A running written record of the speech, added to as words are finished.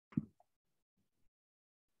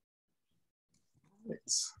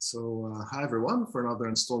Thanks. So hi everyone for another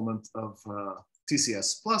installment of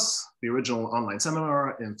TCS Plus, the original online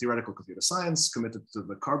seminar in theoretical computer science committed to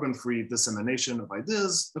the carbon-free dissemination of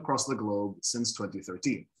ideas across the globe since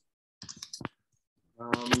 2013.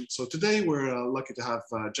 So today we're lucky to have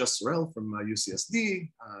Jess Sorrell from UCSD,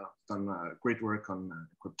 done great work on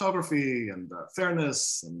cryptography and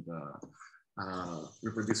fairness and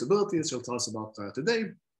reproducibility, as she'll tell us about today.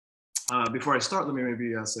 Before I start, let me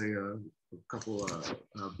maybe say a couple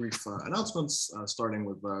brief announcements, starting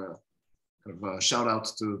with kind of a shout out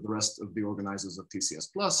to the rest of the organizers of TCS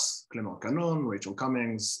Plus: Clément Canon, Rachel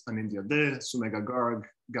Cummings, Anindya De, Sumega Garg,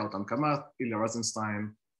 Gautam Kamath, Ilya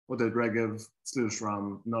Rosenstein, Oded Regev, Slil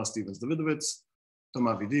Shram, Noah Stevens-Davidovitz,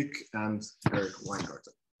 Thomas Vidic, and Eric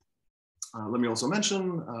Weingarten. Let me also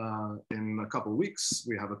mention, in a couple of weeks,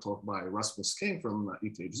 we have a talk by Rasmus King from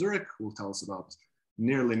ETH Zurich, who will tell us about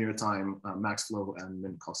near linear time, max flow, and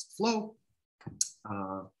min cost flow.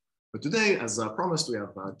 But today, as promised, we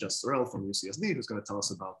have Jess Sorrell from UCSD, who's going to tell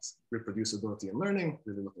us about reproducibility and learning.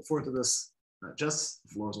 Really looking forward to this. Jess,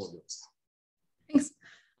 the floor is all yours. Thanks.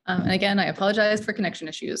 And again, I apologize for connection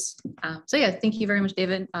issues. So yeah, thank you very much,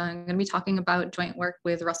 David. I'm going to be talking about joint work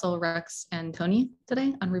with Russell, Rex, and Tony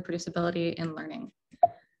today on reproducibility in learning.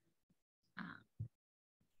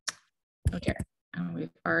 Okay, we've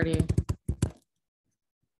already,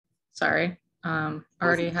 sorry,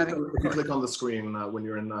 already having. If you click on the screen when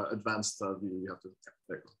you're in advanced view, you have to,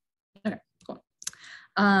 there you go. Okay,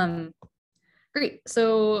 cool. Great.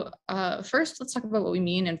 So first, let's talk about what we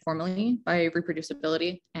mean informally by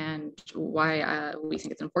reproducibility and why we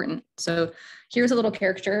think it's important. So here's a little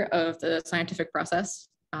caricature of the scientific process.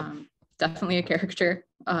 Definitely a caricature,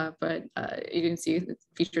 but you can see it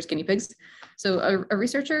features guinea pigs. So a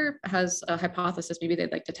researcher has a hypothesis maybe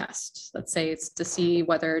they'd like to test. Let's say it's to see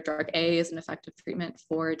whether drug A is an effective treatment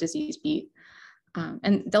for disease B.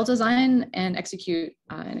 And they'll design and execute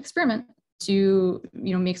an experiment to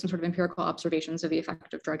make some sort of empirical observations of the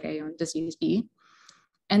effect of drug A on disease B,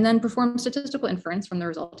 and then perform statistical inference from the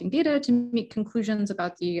resulting data to make conclusions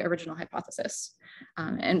about the original hypothesis.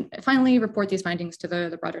 And finally, report these findings to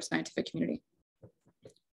the broader scientific community.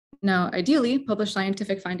 Now, ideally, published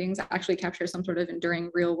scientific findings actually capture some sort of enduring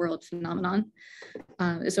real-world phenomenon.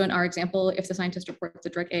 So in our example, if the scientist reports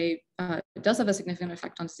that drug A does have a significant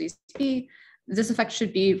effect on disease B, this effect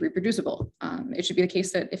should be reproducible. It should be the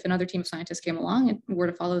case that if another team of scientists came along and were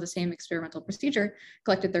to follow the same experimental procedure,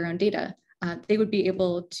 collected their own data, they would be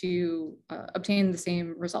able to obtain the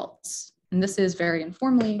same results. And this is very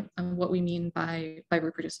informally what we mean by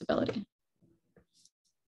reproducibility.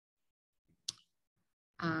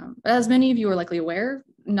 As many of you are likely aware,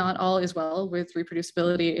 not all is well with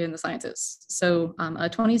reproducibility in the sciences. So a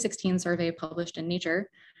 2016 survey published in Nature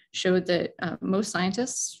showed that most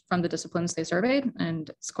scientists from the disciplines they surveyed, and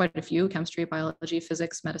it's quite a few: chemistry, biology,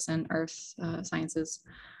 physics, medicine, earth sciences,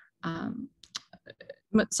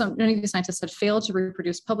 but many of these scientists had failed to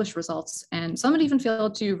reproduce published results, and some had even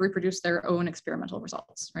failed to reproduce their own experimental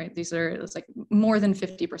results, right? It's like more than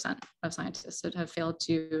 50% of scientists that have failed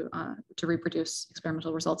to reproduce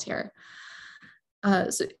experimental results here.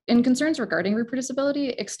 And concerns regarding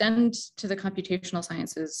reproducibility extend to the computational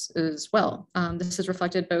sciences as well. This is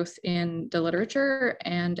reflected both in the literature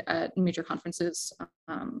and at major conferences.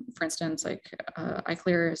 For instance, like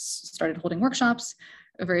ICLR has started holding workshops.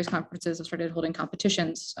 Various conferences have started holding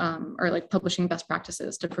competitions or like publishing best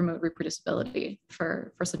practices to promote reproducibility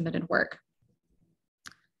for submitted work.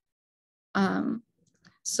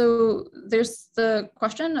 So there's the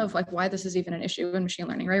question of like why this is even an issue in machine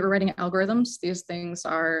learning, right? We're writing algorithms. These things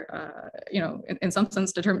are, in some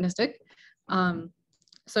sense deterministic.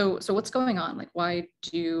 So what's going on? Like why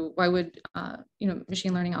would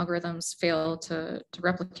machine learning algorithms fail to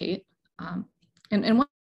replicate? And one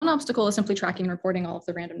obstacle is simply tracking and reporting all of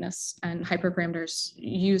the randomness and hyperparameters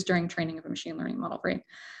used during training of a machine learning model, right?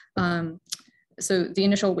 So the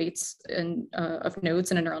initial weights of nodes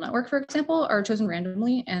in a neural network, for example, are chosen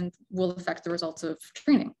randomly and will affect the results of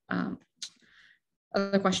training.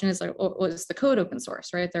 The question is like, is the code open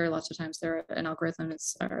source, right? There are lots of times an algorithm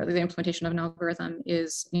or the implementation of an algorithm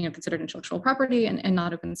is considered intellectual property and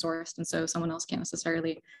not open sourced, and so someone else can't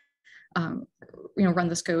necessarily run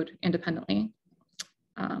this code independently.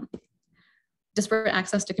 Disparate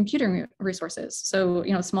access to computing resources. So,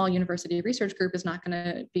 a small university research group is not going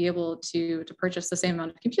to be able to purchase the same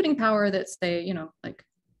amount of computing power that, say, like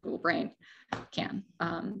Google Brain can.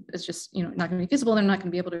 It's just, not going to be feasible. They're not going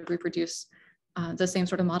to be able to reproduce the same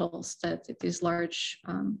sort of models that these large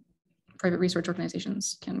private research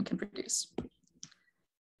organizations can produce.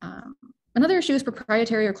 Another issue is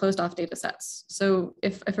proprietary or closed off data sets. So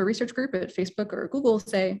if a research group at Facebook or Google,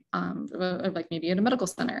 say, like maybe at a medical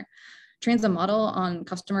center, trains a model on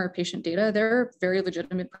customer or patient data, there are very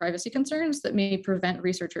legitimate privacy concerns that may prevent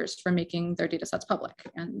researchers from making their data sets public.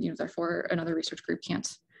 And therefore, another research group can't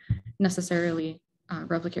necessarily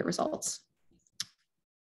replicate results.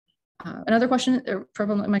 Another question or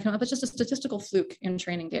problem that might come up is just a statistical fluke in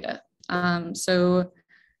training data. So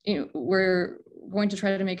we're going to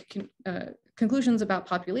try to make conclusions about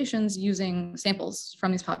populations using samples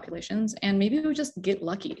from these populations, and maybe we just get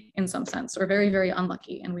lucky in some sense, or very, very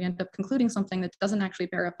unlucky, and we end up concluding something that doesn't actually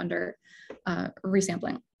bear up under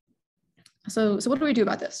resampling. So what do we do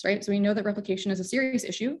about this, right? So we know that replication is a serious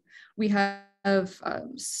issue. We have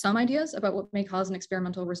some ideas about what may cause an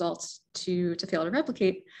experimental result to fail to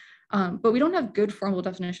replicate, but we don't have good formal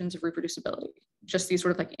definitions of reproducibility. Just these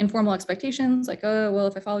sort of like informal expectations, like, oh, well,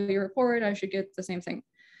 if I follow your report, I should get the same thing.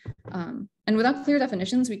 And without clear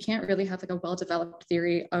definitions, we can't really have like a well-developed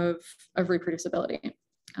theory of reproducibility.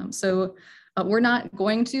 So we're not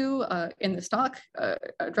going to, in this talk,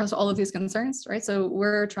 address all of these concerns, right? So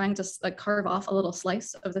we're trying to like carve off a little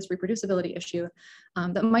slice of this reproducibility issue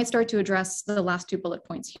that might start to address the last two bullet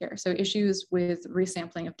points here. So issues with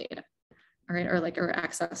resampling of data, all right, or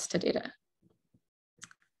access to data.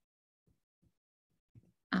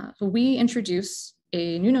 So we introduce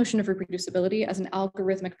a new notion of reproducibility as an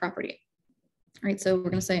algorithmic property, right? So we're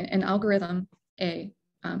going to say an algorithm A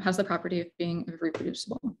has the property of being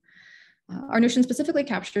reproducible. Our notion specifically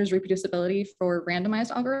captures reproducibility for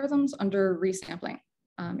randomized algorithms under resampling.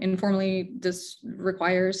 Informally, this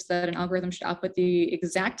requires that an algorithm should output the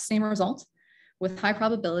exact same result with high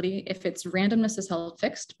probability if its randomness is held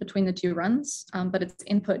fixed between the two runs, but its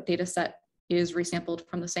input data set is resampled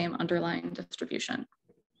from the same underlying distribution.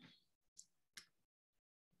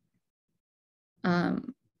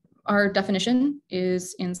 Our definition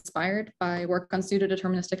is inspired by work on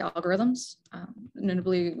pseudo-deterministic algorithms,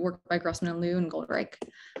 notably work by Grossman and Liu and Goldreich.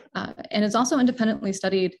 And it's also independently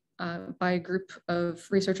studied by a group of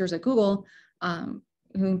researchers at Google,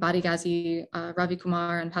 Badi Ghazi, Ravi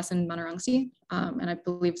Kumar, and Passan Manarangsi. And I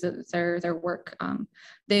believe that their work,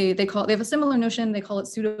 they have a similar notion. They call it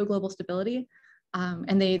pseudo-global stability,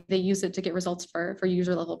 and they use it to get results for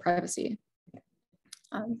user-level privacy.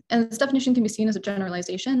 And this definition can be seen as a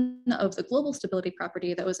generalization of the global stability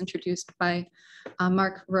property that was introduced by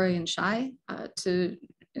Mark, Roy, and Shai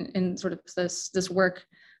in sort of this work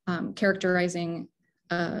characterizing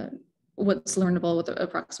what's learnable with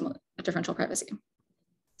approximate differential privacy.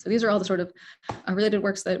 So these are all the sort of related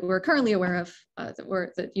works that we're currently aware of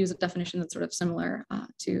that use a definition that's sort of similar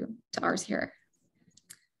to ours here.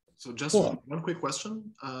 So just one quick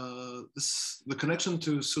question. The connection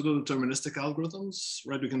to pseudo-deterministic algorithms,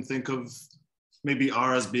 right? We can think of maybe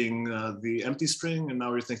R as being the empty string, and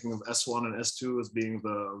now we're thinking of S1 and S2 as being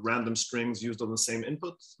the random strings used on the same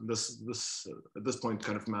input. This at this point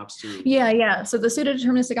kind of maps to. Yeah. So the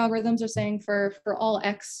pseudo-deterministic algorithms are saying for all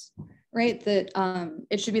X, right, that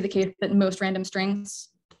it should be the case that most random strings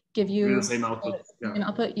give you the same output.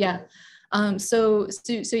 Yeah. So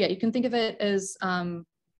yeah, you can think of it as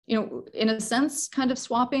in a sense, kind of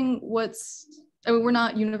swapping we're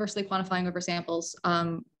not universally quantifying over samples,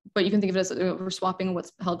 but you can think of it as we're swapping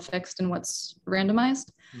what's held fixed and what's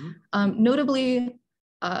randomized. Mm-hmm. Notably,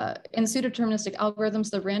 in pseudo-deterministic algorithms,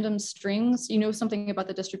 the random strings, you know something about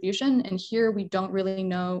the distribution, and here we don't really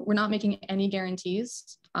know, we're not making any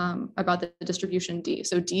guarantees about the distribution D.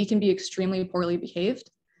 So D can be extremely poorly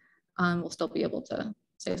behaved. We'll still be able to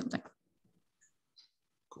say something.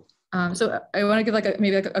 So I want to give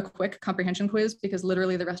maybe a quick comprehension quiz, because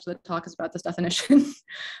literally the rest of the talk is about this definition.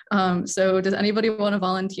 So does anybody want to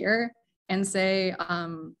volunteer and say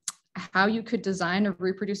how you could design a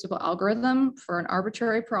reproducible algorithm for an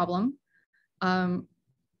arbitrary problem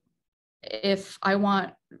if I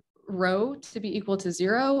want rho to be equal to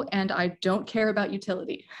 0 and I don't care about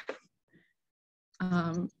utility?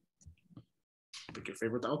 Pick your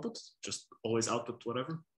favorite output, just always output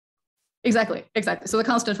whatever. Exactly. So the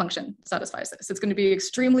constant function satisfies this. It's going to be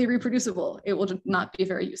extremely reproducible. It will not be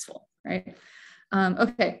very useful, right?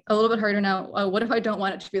 Okay, a little bit harder now. What if I don't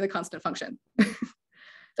want it to be the constant function?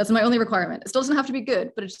 That's my only requirement. It still doesn't have to be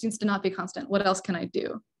good, but it just needs to not be constant. What else can I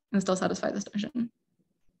do and still satisfy this definition?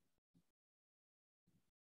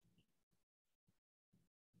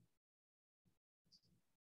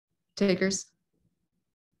 Takers?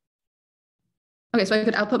 Okay, so I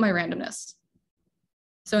could output my randomness.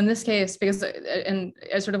 So in this case, because and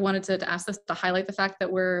I sort of wanted to ask this to highlight the fact that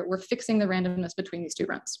we're fixing the randomness between these two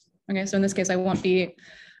runs. Okay, so in this case, I won't be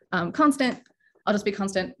constant. I'll just be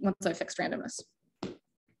constant once I fixed randomness.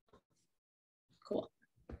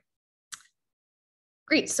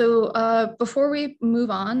 Great. So before we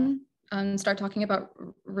move on and start talking about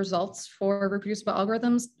results for reproducible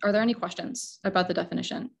algorithms, are there any questions about the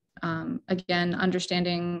definition? Again,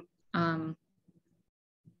 understanding, yeah,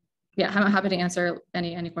 I'm happy to answer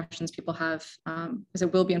any questions people have, because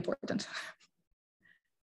it will be important.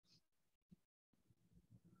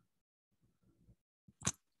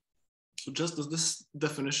 So just, does this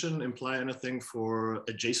definition imply anything for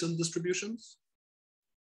adjacent distributions?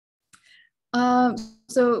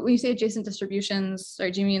 So when you say adjacent distributions,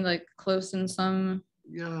 or do you mean like close in some?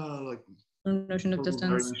 Yeah, like notion of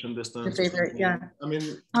distance. Variation distance. Your favorite, yeah. I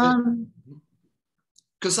mean,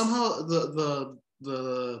 because somehow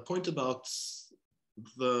the point about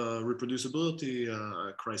the reproducibility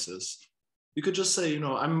crisis, you could just say,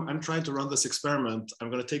 I'm trying to run this experiment. I'm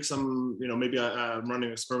going to take some, maybe I'm running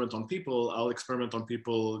an experiment on people. I'll experiment on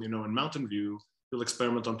people, in Mountain View. You'll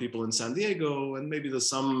experiment on people in San Diego, and maybe there's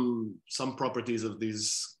some properties of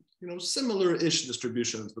these, similar-ish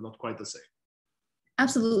distributions, but not quite the same.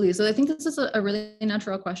 Absolutely. So I think this is a really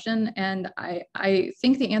natural question, and I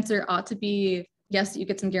think the answer ought to be yes, you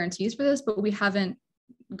get some guarantees for this, but we haven't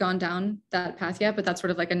gone down that path yet. But that's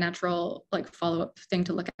sort of like a natural follow-up thing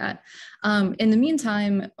to look at. In the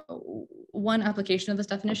meantime, one application of this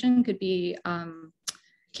definition could be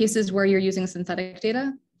cases where you're using synthetic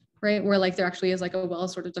data, right? Where there actually is a well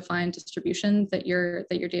sort of defined distribution that your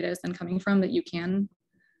data is then coming from that you can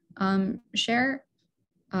share.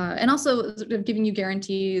 And also sort of giving you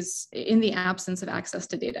guarantees in the absence of access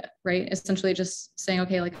to data, right? Essentially just saying,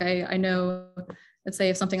 okay, I know, let's say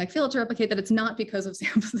if something failed to replicate, that it's not because of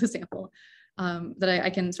the sample, that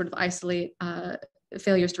I can sort of isolate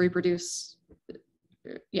failures to reproduce,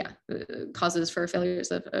 causes for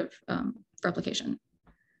failures of replication.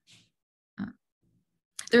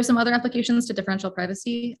 There are some other applications to differential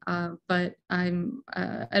privacy, but I'm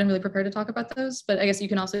really prepared to talk about those. But I guess you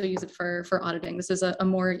can also use it for auditing. This is a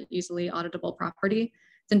more easily auditable property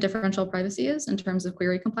than differential privacy is in terms of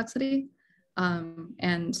query complexity.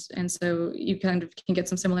 And so you kind of can get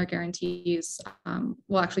some similar guarantees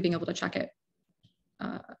while actually being able to check it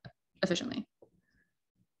efficiently.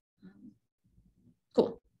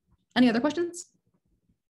 Cool. Any other questions?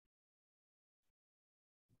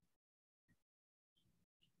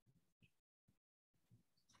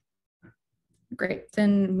 Great,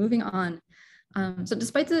 then moving on. So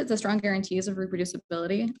despite the strong guarantees of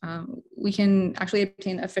reproducibility, we can actually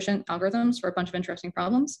obtain efficient algorithms for a bunch of interesting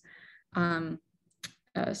problems.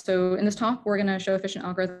 So in this talk, we're going to show efficient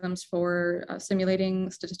algorithms for simulating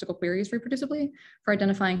statistical queries reproducibly, for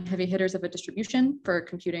identifying heavy hitters of a distribution, for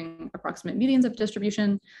computing approximate medians of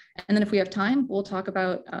distribution. And then if we have time, we'll talk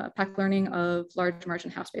about pack learning of large margin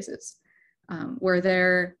half spaces. Where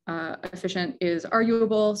their efficient is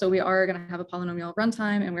arguable. So we are going to have a polynomial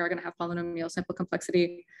runtime, and we are going to have polynomial sample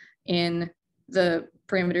complexity in the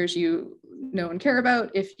parameters you know and care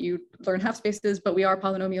about if you learn half spaces, but we are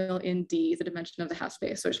polynomial in D, the dimension of the half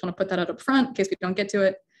space. So I just want to put that out up front in case we don't get to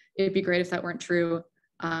it. It'd be great if that weren't true.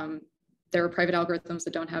 There are private algorithms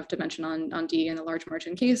that don't have dimension on D in the large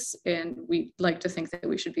margin case, and we like to think that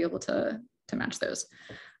we should be able to match those.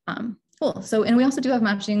 Cool. So, and we also do have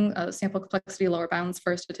matching sample complexity lower bounds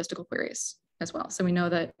for statistical queries as well. So we know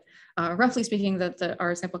that, roughly speaking, that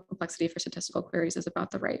our sample complexity for statistical queries is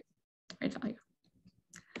about the right value.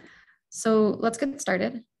 So let's get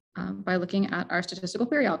started by looking at our statistical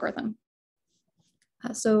query algorithm.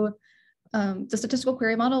 The statistical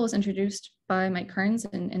query model was introduced by Mike Kearns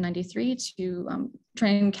in '93 to try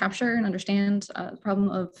and capture and understand the problem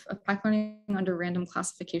of pack learning under random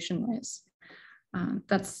classification noise.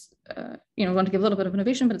 That's, we want to give a little bit of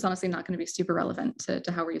innovation, but it's honestly not going to be super relevant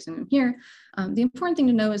to how we're using them here. The important thing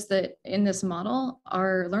to know is that in this model,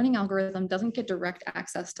 our learning algorithm doesn't get direct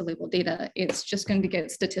access to labeled data. It's just going to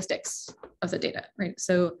get statistics of the data, right?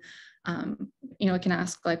 So, it can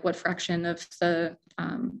ask what fraction of the,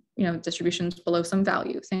 distributions below some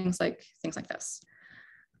value, things like this.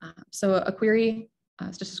 So a query,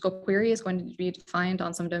 statistical query is going to be defined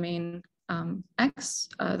on some domain X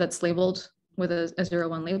that's labeled with a 0,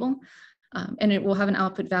 1 label, and it will have an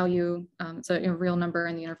output value, so a real number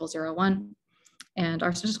in the interval 0, 1. And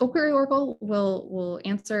our statistical query oracle will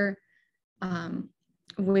answer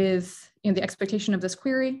with the expectation of this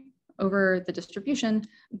query over the distribution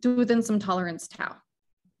within some tolerance tau.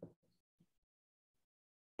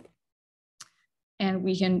 And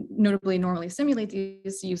we can notably normally simulate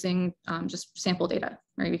these using just sample data,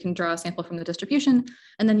 right? We can draw a sample from the distribution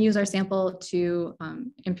and then use our sample to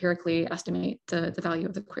empirically estimate the value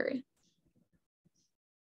of the query.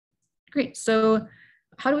 Great, so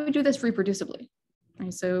how do we do this reproducibly?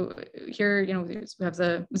 Right, so here, we have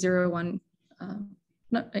the 0, 1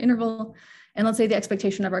 interval. And let's say the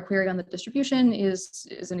expectation of our query on the distribution is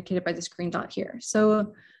indicated by this green dot here.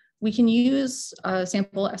 So we can use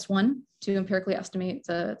sample S1 to empirically estimate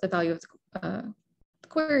the value of the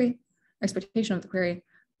query, expectation of the query.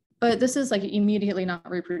 But this is like immediately not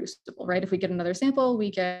reproducible, right? If we get another sample,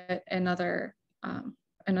 we get another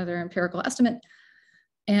empirical estimate.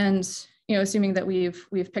 And assuming that we've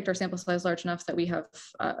picked our sample size large enough that we have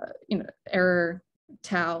error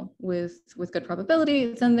tau with good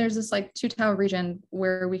probability, then there's this like 2 tau region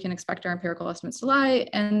where we can expect our empirical estimates to lie,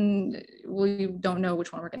 and we don't know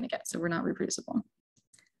which one we're going to get, so we're not reproducible.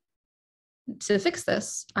 To fix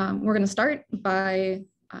this, we're going to start by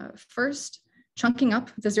first chunking up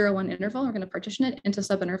the 0-1 interval. We're going to partition it into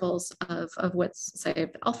subintervals of widths, say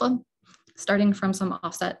alpha, starting from some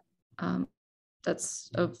offset that's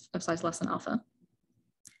of size less than alpha.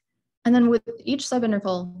 And then with each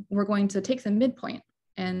subinterval, we're going to take the midpoint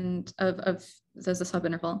of the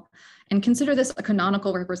subinterval and consider this a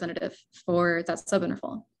canonical representative for that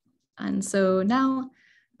subinterval. And so now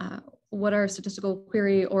what our statistical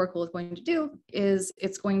query oracle is going to do is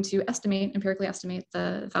it's going to empirically estimate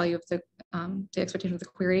the value of the expectation of the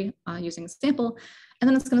query using sample. And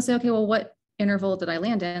then it's going to say, okay, well, what interval did I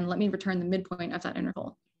land in? Let me return the midpoint of that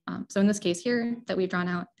interval. So in this case here that we've drawn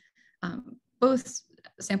out, both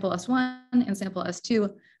sample S1 and sample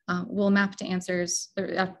S2 will map to answers,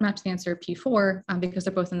 or map to the answer P4 because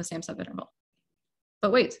they're both in the same subinterval.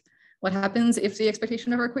 But wait, what happens if the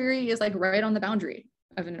expectation of our query is like right on the boundary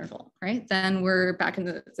of an interval, right? Then we're back in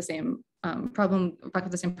the same problem, back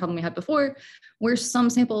with the same problem we had before, where some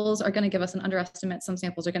samples are going to give us an underestimate, some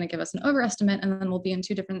samples are going to give us an overestimate, and then we'll be in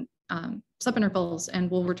 2 different subintervals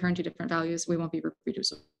and we'll return 2 different values. We won't be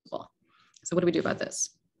reproducible. So what do we do about this?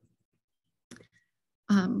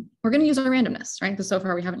 We're going to use our randomness, right? Because so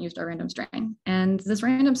far we haven't used our random string. And this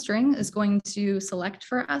random string is going to select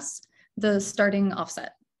for us the starting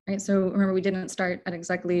offset, right? So remember, we didn't start at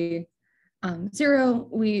exactly 0.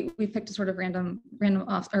 We picked a sort of random we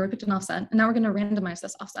picked an offset, and now we're going to randomize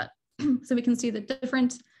this offset. So we can see that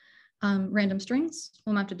different random strings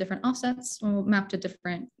will map to different offsets, will map to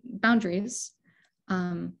different boundaries.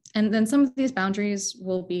 And then some of these boundaries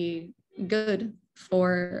will be good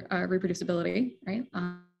for reproducibility, right?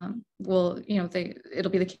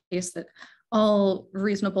 It'll be the case that all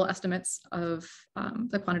reasonable estimates of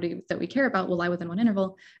the quantity that we care about will lie within one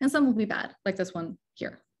interval, and some will be bad, like this one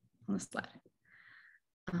here on the slide.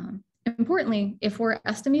 Importantly, if we're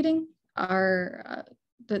estimating our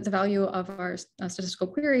the value of our statistical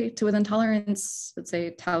query to within tolerance, let's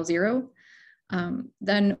say tau 0,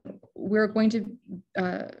 then we're going to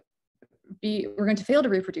fail to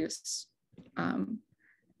reproduce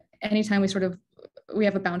anytime we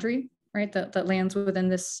have a boundary, right, that lands within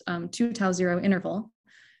this 2 tau 0 interval.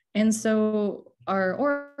 And so our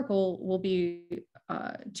oracle will be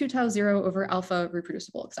 2 tau 0 over alpha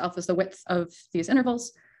reproducible, because alpha is the width of these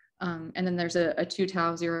intervals. And then there's a 2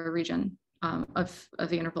 tau 0 region of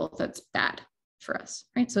the interval that's bad for us,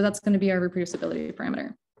 right? So that's going to be our reproducibility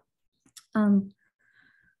parameter.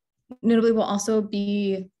 Notably, will also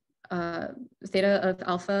be theta of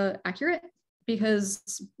alpha accurate,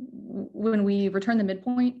 because when we return the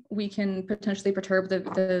midpoint, we can potentially perturb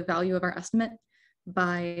the value of our estimate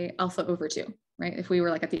by alpha over 2, right? If we were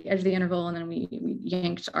like at the edge of the interval and then we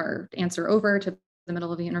yanked our answer over to the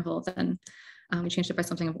middle of the interval, then we changed it by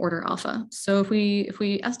something of order alpha. So if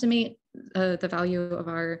we estimate the value of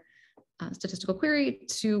our statistical query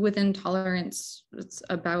to within tolerance, it's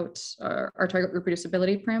about our target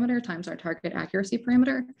reproducibility parameter times our target accuracy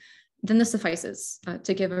parameter, then this suffices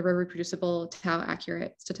to give a reproducible tau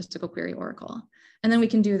accurate statistical query oracle. And then we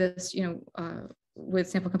can do this, with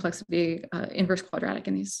sample complexity inverse quadratic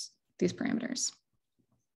in these parameters.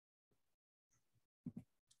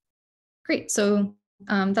 Great, so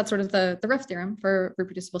that's sort of the rough theorem for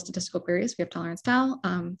reproducible statistical queries. We have tolerance tau.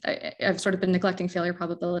 I've sort of been neglecting failure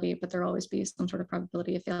probability, but there'll always be some sort of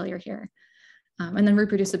probability of failure here. And then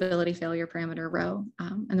reproducibility failure parameter rho,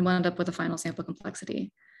 and then we'll end up with a final sample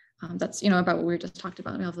complexity. That's about what we just talked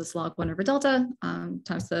about. We have this log 1 over delta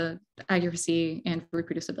times the accuracy and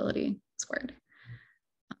reproducibility squared.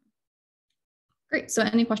 Great, so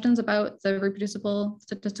any questions about the reproducible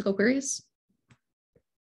statistical queries?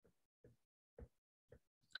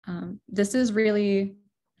 This is really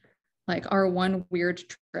like our one weird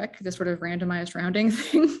trick, this sort of randomized rounding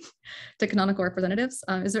thing to canonical representatives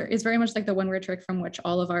is very much like the one weird trick from which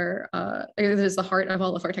all of our, it is the heart of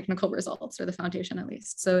all of our technical results, or the foundation at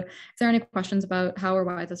least. So if there are any questions about how or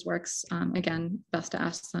why this works, again, best to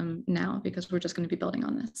ask them now, because we're just going to be building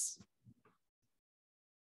on this.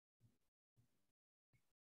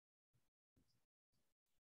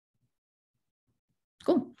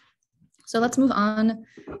 So let's move on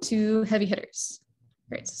to heavy hitters.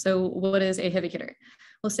 Great. So what is a heavy hitter?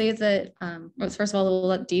 We'll say that, first of all, we'll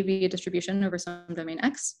let D be a distribution over some domain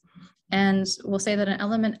X. And we'll say that an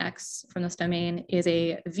element X from this domain is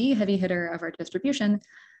a V heavy hitter of our distribution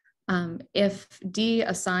if D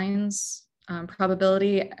assigns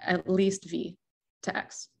probability at least V to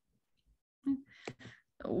X.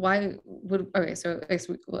 Why would, okay, so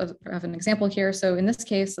we'll have an example here. So in this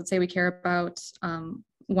case, let's say we care about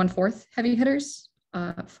 1/4 heavy hitters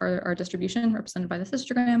for our distribution represented by this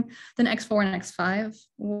histogram, then X4 and X5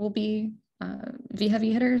 will be V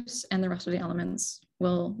heavy hitters and the rest of the elements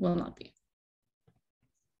will not be.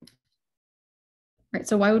 Right,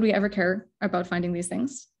 so why would we ever care about finding these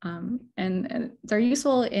things? And they're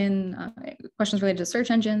useful in questions related to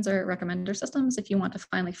search engines or recommender systems if you want to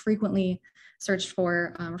find like frequently searched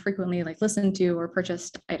for, frequently like listened to or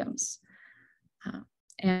purchased items.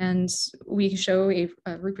 And we show a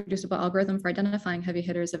reproducible algorithm for identifying heavy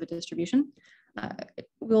hitters of a distribution.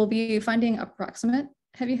 We'll be finding approximate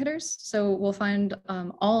heavy hitters. So we'll find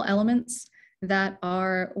all elements that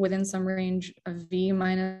are within some range of V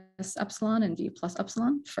minus epsilon and V plus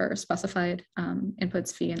epsilon for specified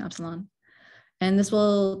inputs V and epsilon. And this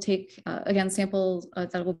will take, again, samples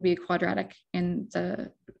that will be quadratic in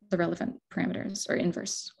the relevant parameters, or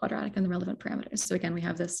inverse quadratic in the relevant parameters. So again, we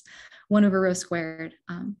have this 1/ρ squared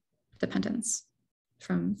dependence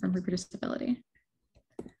from reproducibility.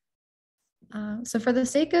 So for the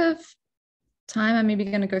sake of time, I'm maybe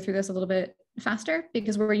going to go through this a little bit faster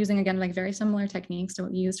because we're using, again, like very similar techniques to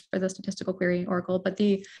what we used for the statistical query oracle. But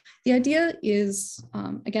the idea is,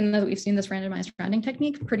 again, now that we've seen this randomized rounding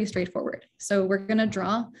technique, pretty straightforward. So we're going to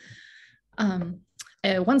draw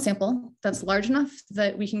one sample that's large enough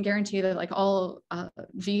that we can guarantee that like all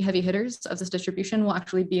V heavy hitters of this distribution will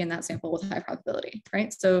actually be in that sample with high probability,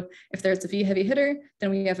 right? So if there's a V heavy hitter, then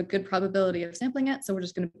we have a good probability of sampling it. So we're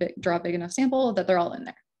just going to draw a big enough sample that they're all in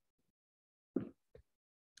there.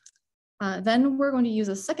 Then we're going to use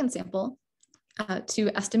a second sample to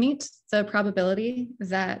estimate the probability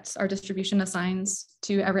that our distribution assigns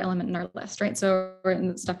to every element in our list, right? So we're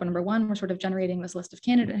in step number 1, we're sort of generating this list of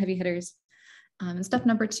candidate heavy hitters. In step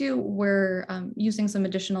number 2, we're using some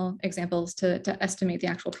additional examples to estimate the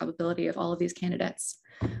actual probability of all of these candidates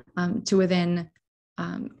to within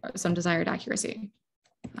some desired accuracy.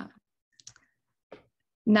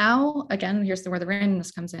 Now, again, here's where the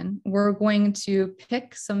randomness comes in. We're going to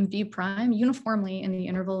pick some V prime uniformly in the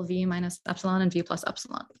interval V minus epsilon and V plus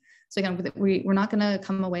epsilon. So again, we're not going to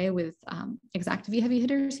come away with exact V heavy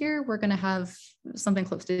hitters here. We're going to have something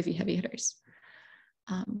close to V heavy hitters.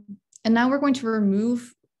 And now we're going to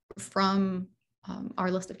remove from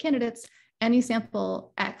our list of candidates any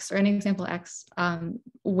sample X or any example X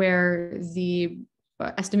where the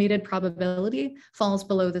estimated probability falls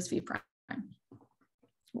below this V prime.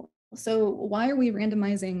 So why are we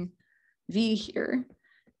randomizing V here?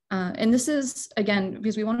 And this is, again,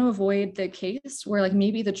 because we want to avoid the case where like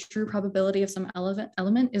maybe the true probability of some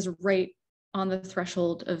element is right on the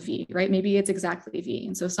threshold of V, right? Maybe it's exactly V.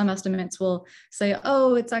 And so some estimates will say,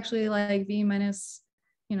 oh, it's actually like V minus,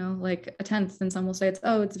 like 1/10. And some will say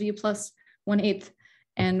it's V plus 1/8.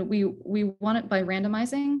 And we want it by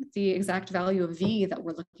randomizing the exact value of V that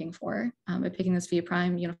we're looking for. By picking this V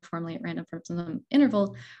prime uniformly at random from some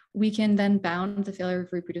interval, we can then bound the failure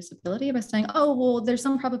of reproducibility by saying, oh, well, there's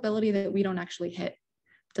some probability that we don't actually hit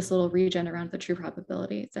this little region around the true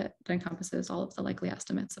probability that encompasses all of the likely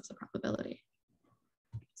estimates of the probability.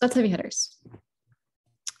 So that's heavy hitters.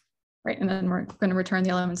 Right, and then we're going to return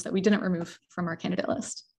the elements that we didn't remove from our candidate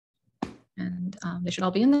list. And they should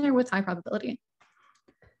all be in there with high probability.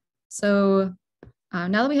 So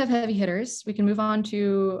now that we have heavy hitters, we can move on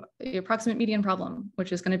to the approximate median problem,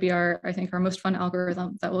 which is going to be I think our most fun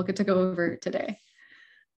algorithm that we'll get to go over today.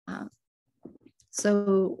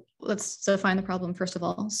 So let's define the problem first of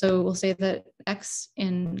all. So we'll say that X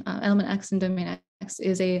in element X in domain X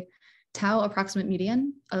is a tau approximate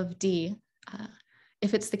median of D.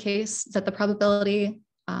 If it's the case that the probability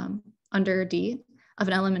under D of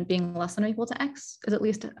an element being less than or equal to X is at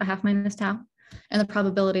least 1/2 minus tau. And the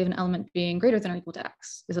probability of an element being greater than or equal to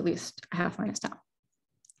X is at least 1/2 minus tau.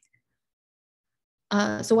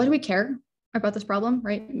 So why do we care about this problem,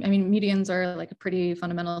 right? I mean, medians are like a pretty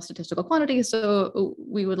fundamental statistical quantity, so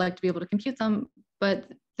we would like to be able to compute them,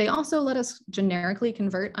 but they also let us generically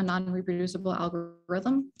convert a non-reproducible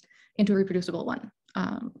algorithm into a reproducible one,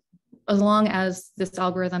 as long as this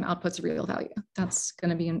algorithm outputs a real value. That's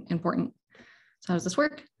going to be important. So how does this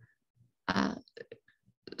work?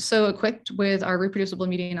 so equipped with our reproducible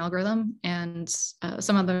median algorithm and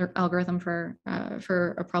some other algorithm for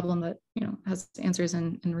a problem that has answers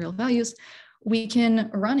in real values, we can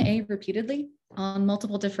run A repeatedly on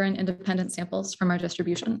multiple different independent samples from our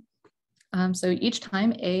distribution. So each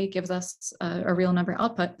time A gives us a real number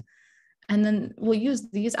output, and then we'll use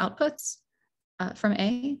these outputs from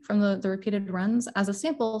A, from the repeated runs, as a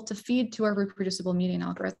sample to feed to our reproducible median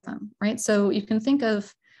algorithm, right? So you can think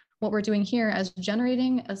of what we're doing here as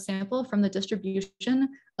generating a sample from the distribution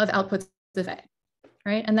of outputs of A,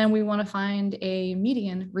 right? And then we want to find a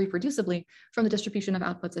median reproducibly from the distribution of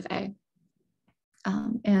outputs of A.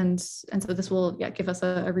 And so this will give us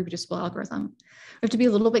a reproducible algorithm. We have to be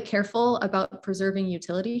a little bit careful about preserving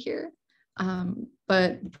utility here,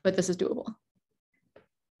 but this is doable.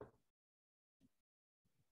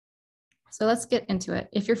 So let's get into it.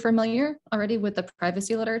 If you're familiar already with the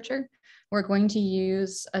privacy literature, we're going to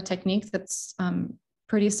use a technique that's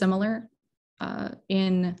pretty similar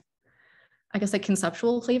in, I guess, a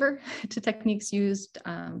conceptual flavor to techniques used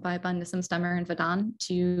by Bun, Nissim, Stemmer, and Vadan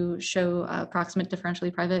to show approximate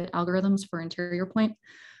differentially private algorithms for interior point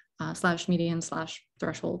 / median /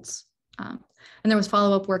 thresholds. And there was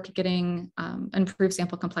follow-up work getting improved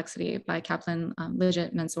sample complexity by Kaplan,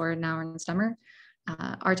 Lidget, Mensor, Nauer, and Stemmer.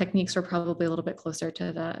 Our techniques are probably a little bit closer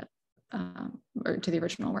to the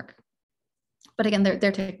original work. But again,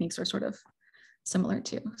 their techniques are sort of similar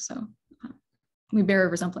too. So we bear a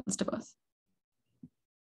resemblance to both.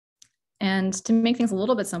 And to make things a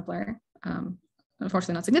little bit simpler,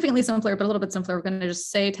 unfortunately not significantly simpler, but a little bit simpler, we're going to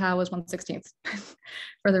just say tau is 1/16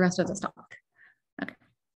 for the rest of this talk. Okay.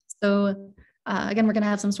 So again, we're going to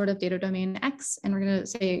have some sort of data domain X, and we're going to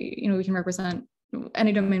say, we can represent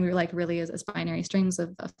any domain we like really as binary strings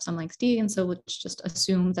of some length D. And so let's just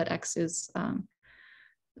assume that X is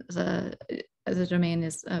the domain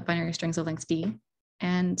is binary strings of length D.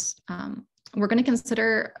 And we're going to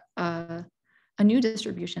consider a new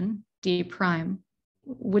distribution, D prime,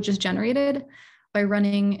 which is generated by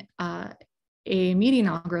running a median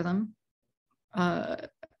algorithm,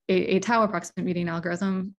 a tau approximate median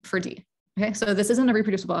algorithm for D. Okay, so this isn't a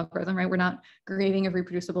reproducible algorithm, right? We're not creating a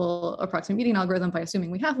reproducible approximate median algorithm by assuming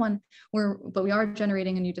we have one, but we are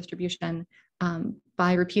generating a new distribution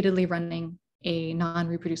by repeatedly running a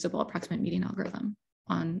non-reproducible approximate median algorithm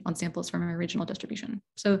on samples from our original distribution.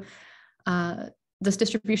 So this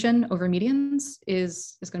distribution over medians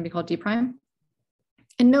is going to be called D prime.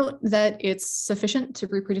 And note that it's sufficient to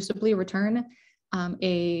reproducibly return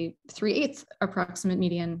a 3/8 approximate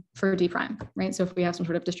median for D prime, right? So if we have some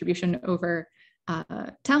sort of distribution over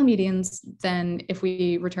tau medians, then if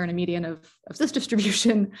we return a median of this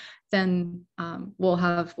distribution, then we'll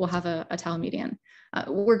have a tau median.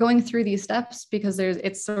 We're going through these steps because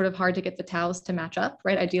it's sort of hard to get the taus to match up,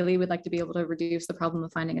 right? Ideally, we'd like to be able to reduce the problem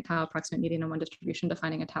of finding a tau approximate median in one distribution to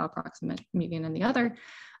finding a tau approximate median in the other.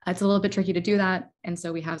 It's a little bit tricky to do that. And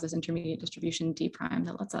so we have this intermediate distribution D prime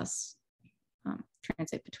that lets us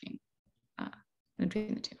translate between the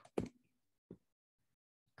two.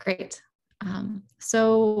 Great.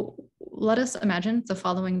 So let us imagine the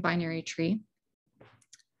following binary tree.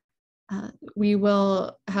 We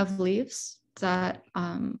will have leaves that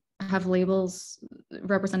have labels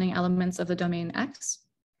representing elements of the domain X.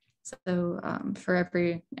 So for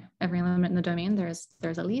every element in the domain,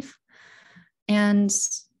 there's a leaf. And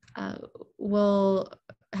we'll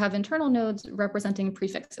have internal nodes representing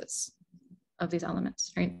prefixes of these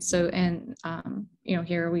elements, right? So, and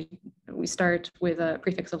here we start with a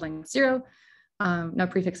prefix of length 0, no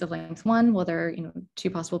prefix of length 1. Well, there are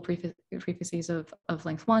two possible prefixes of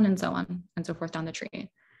length 1, and so on and so forth down the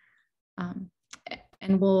tree.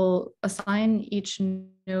 And we'll assign each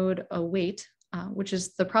node a weight, which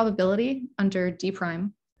is the probability under D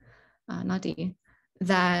prime, not D,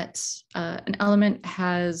 that an element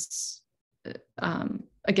has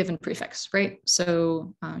a given prefix, right?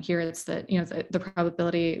 So here it's that, the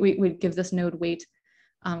probability, we give this node weight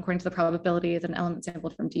according to the probability that an element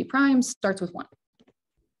sampled from D prime starts with 1.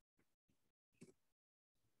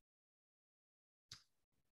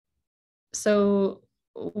 So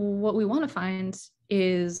what we want to find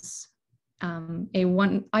is a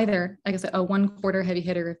 1/4 heavy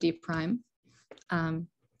hitter of D prime.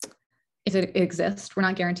 If it exists, we're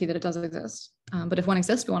not guaranteed that it does exist, but if one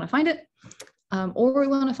exists, we want to find it. Or we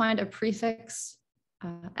want to find a prefix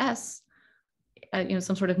S,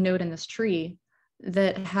 some sort of node in this tree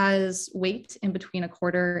that has weight in between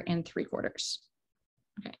 1/4 and 3/4.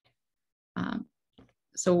 Okay.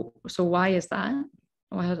 So why is that?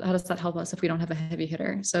 How does that help us if we don't have a heavy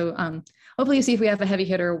hitter? So hopefully you see if we have a heavy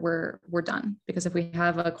hitter, we're done. Because if we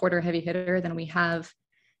have a 1/4 heavy hitter, then we have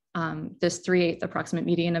this 3/8 approximate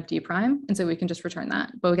median of D prime. And so we can just return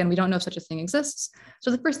that. But again, we don't know if such a thing exists.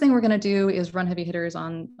 So the first thing we're going to do is run heavy hitters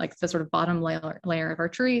on like the sort of bottom layer of our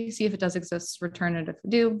tree, see if it does exist, return it if we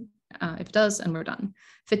do. If it does, and we're done.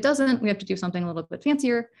 If it doesn't, we have to do something a little bit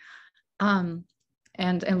fancier and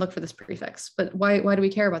look for this prefix. But why do we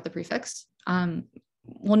care about the prefix?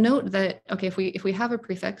 We'll note that, okay, if we have a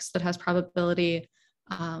prefix that has probability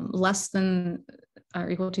less than or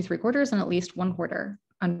equal to 3/4 and at least 1/4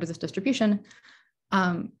 under this distribution,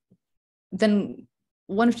 then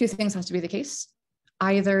one of two things has to be the case.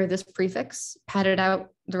 Either this prefix padded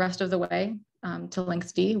out the rest of the way to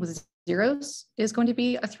length D with zeros is going to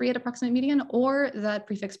be a 3/8 approximate median, or that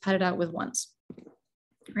prefix padded out with ones,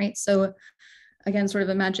 right? So again, sort of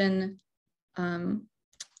imagine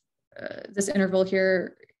this interval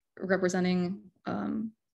here representing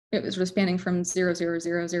it was sort of spanning from 0, 0,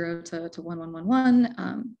 0, 0 to 1, 1, 1,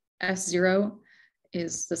 1. S0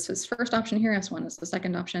 is this first option here, S1 is the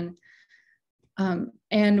second option.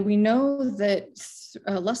 And we know that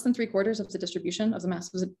less than 3/4 of the distribution of the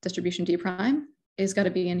mass of the distribution D prime is got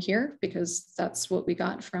to be in here, because that's what we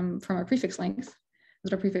got from our prefix length,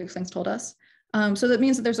 that our prefix length told us. So that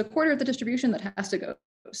means that there's a quarter of the distribution that has to go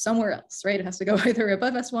somewhere else, right? It has to go either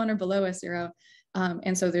above S1 or below S0.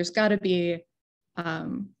 And so there's got to be,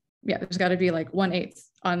 there's got to be like 1/8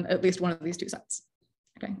 on at least one of these two sides.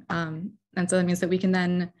 Okay. And so that means that we can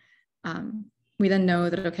then, we then know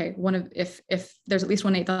that, okay, if there's at least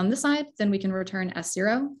 1/8 on this side, then we can return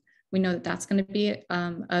S0. We know that that's going to be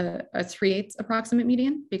a 3/8 approximate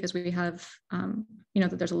median, because we have,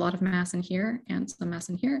 that there's a lot of mass in here and some mass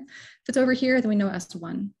in here. If it's over here, then we know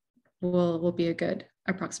S1 will be a good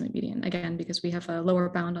approximate median, again, because we have a lower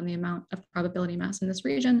bound on the amount of probability mass in this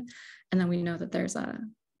region. And then we know that there's a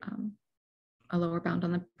lower bound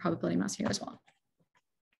on the probability mass here as well.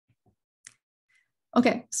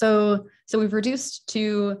 Okay, so we've reduced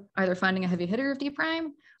to either finding a heavy hitter of D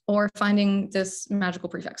prime or finding this magical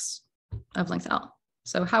prefix of length L.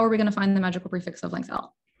 So how are we going to find the magical prefix of length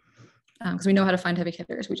L? Because we know how to find heavy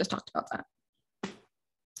hitters. We just talked about that.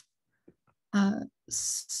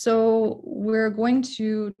 So we're going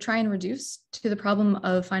to try and reduce to the problem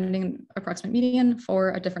of finding an approximate median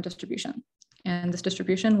for a different distribution. And this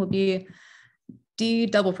distribution will be D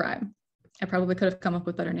double prime. I probably could have come up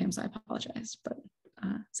with better names. I apologize, but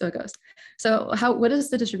so it goes. So what is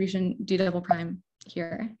the distribution D double prime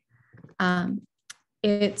here?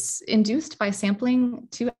 It's induced by sampling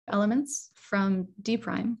two elements from D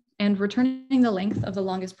prime and returning the length of the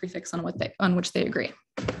longest prefix on which they agree.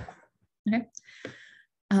 Okay.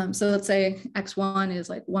 So let's say X1 is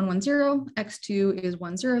like 1, 1, 0, X2 is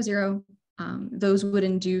 1, 0, 0. Those would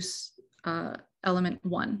induce element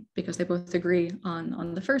 1 because they both agree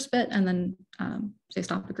on the first bit, and then they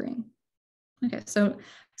stop agreeing. Okay, so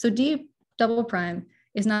D double prime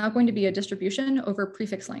is now going to be a distribution over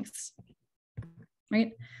prefix lengths,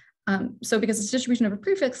 right? So because it's distribution over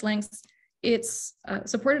prefix lengths, it's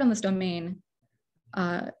supported on this domain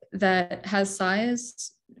that has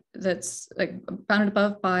size that's like bounded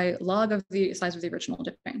above by log of the size of the original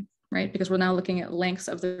domain, right? Because we're now looking at lengths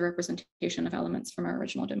of the representation of elements from our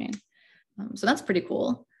original domain. So that's pretty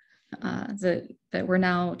cool, that we're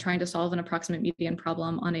now trying to solve an approximate median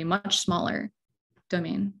problem on a much smaller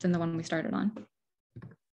domain than the one we started on.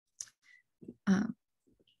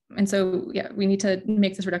 And so, yeah, we need to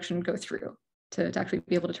make this reduction go through to actually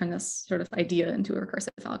be able to turn this sort of idea into a recursive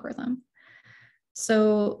algorithm.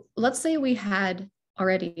 So let's say we had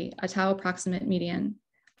already a tau approximate median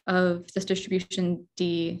of this distribution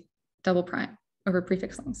D double prime over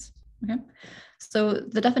prefix lengths. Okay, so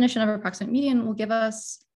the definition of approximate median will give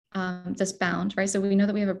us this bound, right? So we know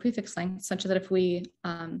that we have a prefix length such that if we,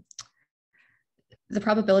 the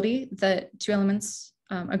probability that two elements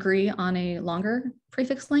agree on a longer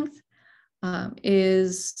prefix length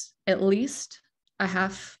is at least a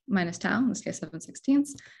half minus tau, in this case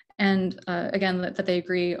 7/16, and again, that they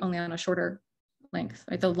agree only on a shorter length,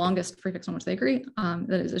 right? The longest prefix on which they agree,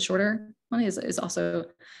 that is a shorter one, is also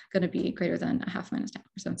going to be greater than a half minus tau,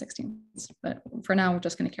 or 7/16. But for now, we're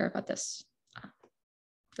just going to care about this,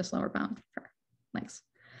 this lower bound for lengths.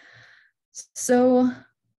 So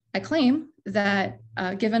I claim that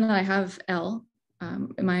given that I have L,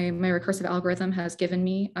 my recursive algorithm has given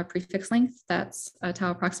me a prefix length that's a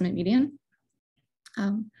tau approximate median.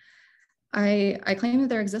 I claim that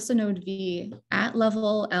there exists a node V at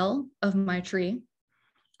level L of my tree,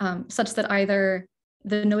 such that either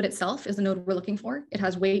the node itself is the node we're looking for. It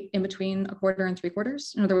has weight in between 1/4 and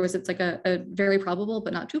 3/4. In other words, it's like a very probable,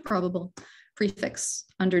 but not too probable prefix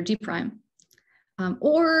under D prime.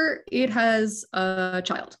 Or it has a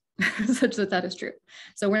child, such that that is true.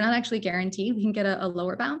 So we're not actually guaranteed. We can get a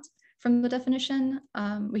lower bound from the definition.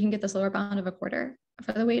 We can get this lower bound of 1/4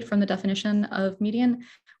 for the weight from the definition of median.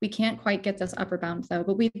 We can't quite get this upper bound though,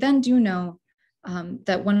 but we then do know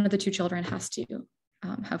that one of the 2 children has to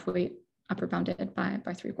have weight upper bounded by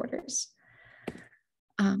 3/4.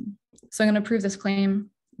 So I'm going to prove this claim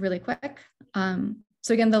really quick.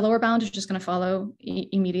 So again, the lower bound is just going to follow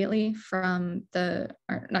immediately from the,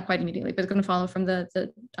 or not quite immediately, but it's going to follow from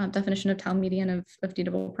the definition of tau median of d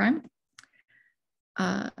double prime.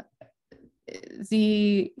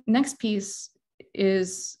 The next piece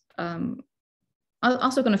is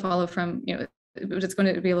also going to follow from, it's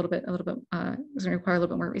going to be it's going to require a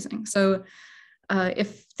little bit more reasoning. So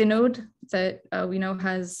if the node that we know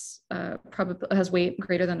has weight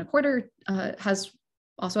greater than 1/4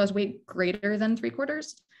 also has weight greater than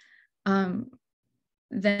 3/4,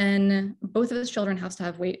 then both of his children have to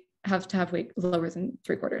have weight lower than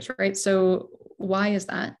 3/4, right? So why is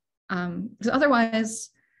that? Because otherwise,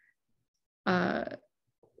 so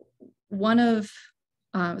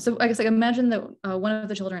I guess like imagine that one of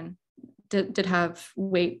the children did have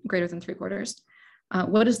weight greater than 3/4.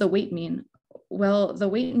 What does the weight mean? Well, the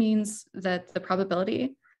weight means that the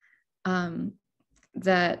probability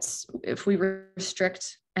that if we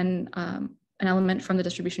restrict an element from the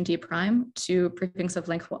distribution d prime to prefix of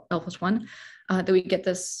length L+1, that we get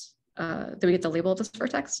this, that we get the label of this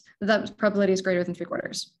vertex, that probability is greater than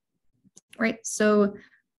 3/4, right? So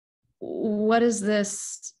what is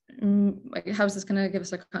this, how is this going to give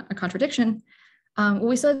us a contradiction? Well,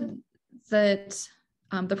 we said that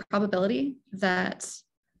the probability that,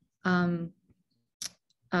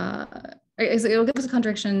 it'll give us a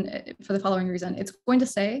contradiction for the following reason. It's going to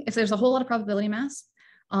say if there's a whole lot of probability mass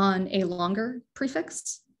on a longer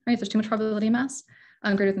prefix, right? If there's too much probability mass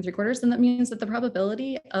greater than 3/4, then that means that the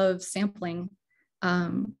probability of sampling,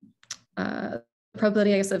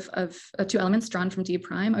 probability, I guess, of 2 elements drawn from d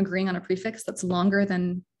prime agreeing on a prefix that's longer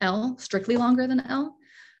than L, strictly longer than L,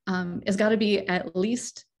 is got to be at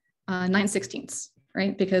least 9/16,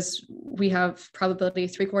 right? Because we have probability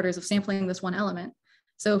 3/4 of sampling this one element.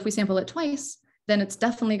 So if we sample it twice, then it's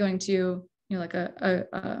definitely going to, like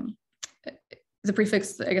the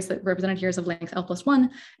prefix, I guess, that represented here is of length L+1.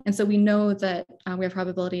 And so we know that we have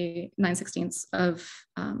probability 9/16 of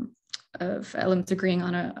elements agreeing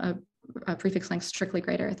on a prefix length strictly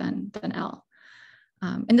greater than L.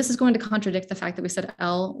 And this is going to contradict the fact that we said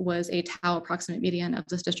L was a tau approximate median of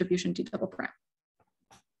this distribution d double prime.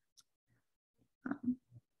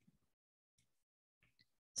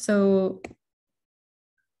 So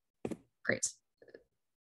great.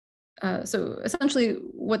 So essentially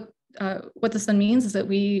what this then means is that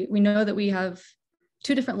we know that we have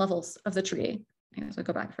 2 different levels of the tree. So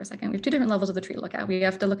go back for a second. We have 2 different levels of the tree to look at. We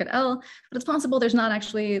have to look at L, but it's possible there's not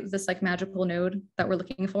actually this like magical node that we're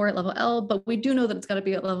looking for at level L, but we do know that it's got to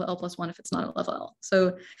be at level L+1 if it's not at level L.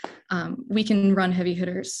 So we can run heavy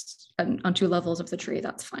hitters on 2 levels of the tree.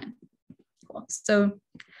 That's fine. Cool. So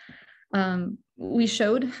we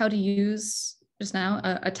showed how to use just now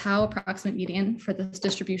a tau approximate median for this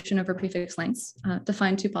distribution over prefix lengths to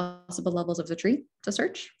find 2 possible levels of the tree to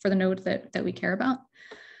search for the node that we care about.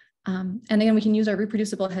 And again, we can use our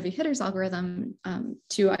reproducible heavy hitters algorithm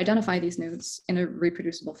to identify these nodes in a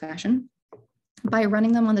reproducible fashion by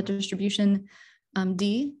running them on the distribution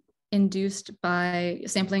D induced by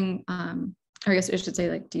sampling, or I guess I should say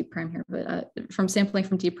like D prime here, but from sampling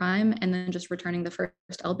from D prime and then just returning the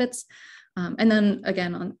first L bits. And then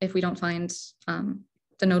again, if we don't find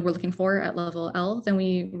the node we're looking for at level L, then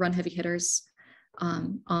we run heavy hitters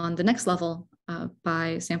on the next level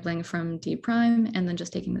by sampling from D prime and then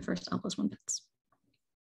just taking the first L+1 bits.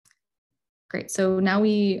 Great, so now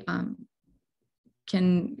we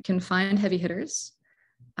can find heavy hitters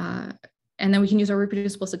and then we can use our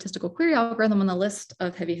reproducible statistical query algorithm on the list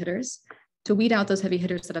of heavy hitters to weed out those heavy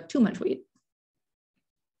hitters that have too much weight.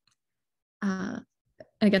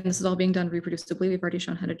 And again, this is all being done reproducibly. We've already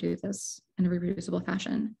shown how to do this in a reproducible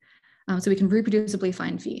fashion. So we can reproducibly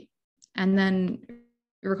find V. And then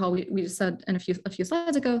you recall we just said in a few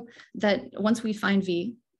slides ago that once we find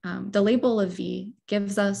V, the label of V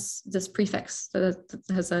gives us this prefix that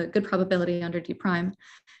has a good probability under D prime.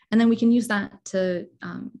 And then we can use that to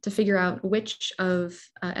figure out which of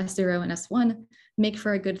S0 and S1 make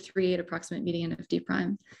for a good 3/8 approximate median of D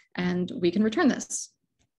prime. And we can return this.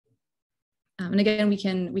 And again, we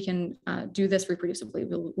can do this reproducibly.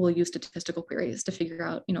 We'll use statistical queries to figure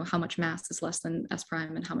out, how much mass is less than S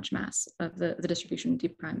prime and how much mass of the distribution D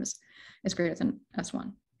prime is greater than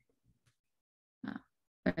S1.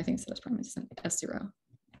 I think it's S prime is S0.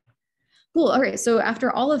 Cool. All right. So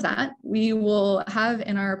after all of that, we will have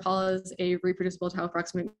in our pause a reproducible tau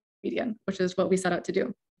approximate median, which is what we set out to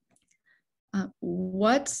do.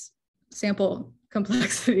 What sample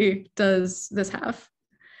complexity does this have?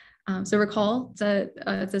 So recall that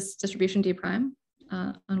this distribution D prime,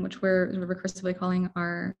 on which we're recursively calling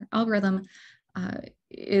our algorithm,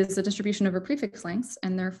 is a distribution over prefix lengths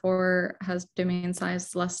and therefore has domain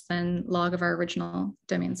size less than log of our original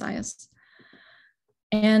domain size.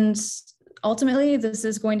 And ultimately, this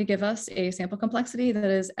is going to give us a sample complexity that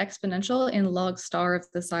is exponential in log star of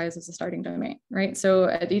the size of the starting domain, right? So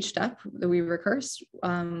at each step that we recurse,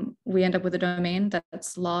 we end up with a domain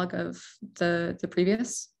that's log of the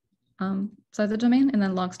previous size of the domain, and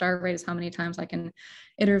then log star, right, is how many times I can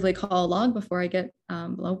iteratively call log before I get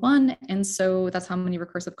below 1. And so that's how many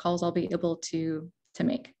recursive calls I'll be able to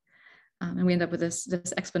make. And we end up with this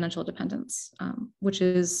exponential dependence, which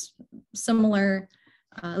is similar,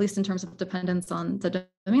 at least in terms of dependence on the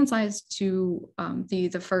domain size, to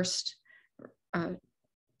the first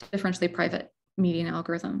differentially private median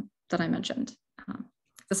algorithm that I mentioned.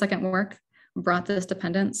 The second work brought this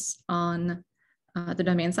dependence on the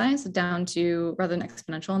domain size down to, rather than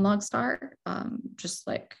exponential in log star, just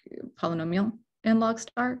like polynomial in log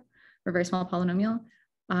star, or very small polynomial.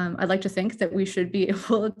 I'd like to think that we should be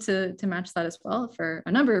able to match that as well for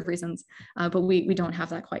a number of reasons, but we don't have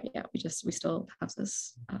that quite yet. We still have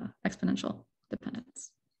this exponential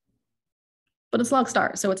dependence. But it's log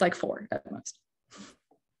star, so it's like 4 at most.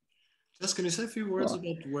 Jess, can you say a few words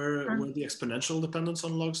about where the exponential dependence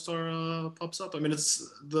on log star pops up? I mean,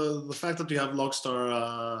 it's the fact that you have log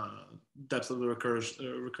star depth of the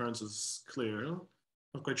recurrence is clear.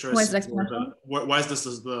 I'm quite sure. Why is it exponential? Why is this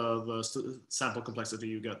the sample complexity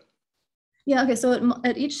you get? Yeah, okay, so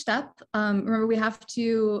at each step, remember we have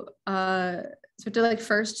to, like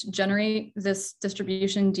first generate this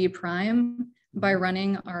distribution D prime by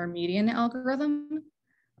running our median algorithm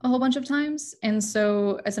a whole bunch of times. And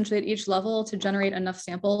so essentially at each level, to generate enough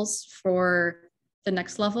samples for the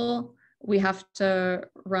next level, we have to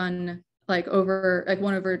run like 1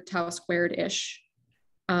 over tau squared-ish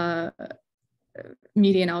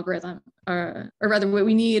median algorithm, or rather what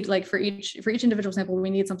we need, like for each individual sample, we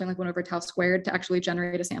need something like 1 over tau squared to actually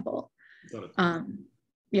generate a sample.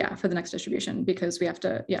 Yeah, for the next distribution, because we have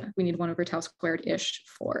to, we need 1 over tau squared-ish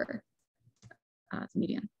for the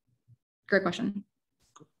median. Great question.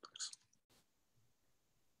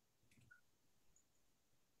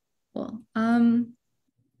 Cool.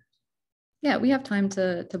 Yeah, we have time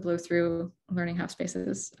to blow through learning half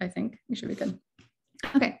spaces. I think we should be good.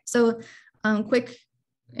 Okay, so quick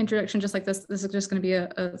introduction, just like this. This is just going to be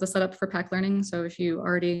the setup for pack learning. So if you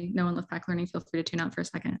already know and love pack learning, feel free to tune out for a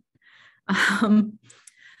second.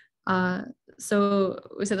 So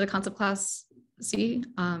we said that a concept class C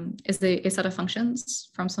is a set of functions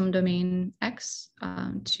from some domain X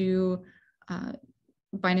to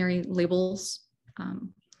binary labels.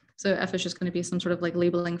 So F is just going to be some sort of like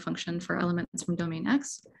labeling function for elements from domain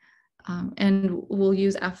X. And we'll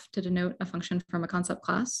use F to denote a function from a concept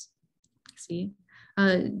class, C.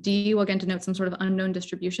 D will again denote some sort of unknown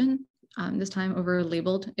distribution, this time over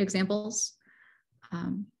labeled examples.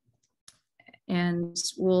 And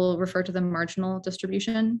we'll refer to the marginal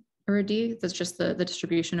distribution over D. That's just the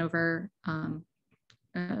distribution over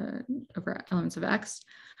elements of X.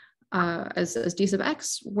 As D sub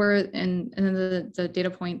X, and then the data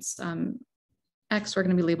points X are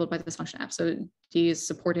going to be labeled by this function F. So D is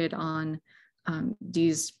supported on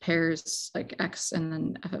D's pairs like X and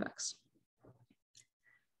then F of X.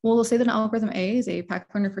 We'll say that an algorithm A is a pack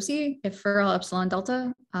learner for C if for all epsilon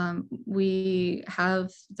delta, we have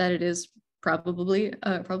that it is probably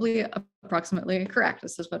approximately correct.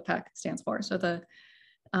 This is what pack stands for. So the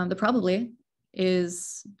probably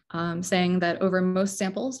is saying that over most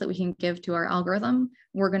samples that we can give to our algorithm,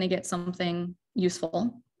 we're going to get something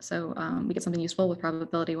useful. So we get something useful with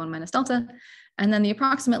probability 1 minus delta. And then the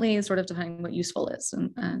approximately is sort of defining what useful is.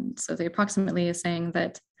 And so the approximately is saying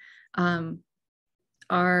that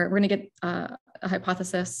we're going to get a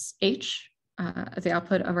hypothesis H at the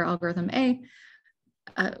output of our algorithm A,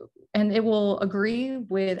 and it will agree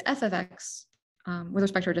with F of X with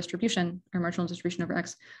respect to our distribution, our marginal distribution over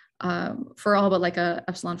X, for all but like a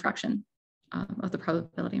epsilon fraction of the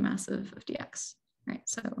probability mass of dx, right?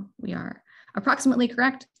 So we are approximately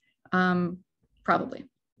correct, probably.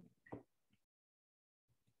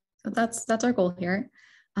 So that's our goal here.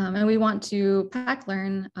 And we want to pack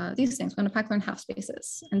learn these things. We want to pack learn half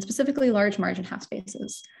spaces, and specifically large margin half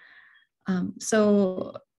spaces.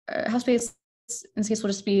 So half space in this case will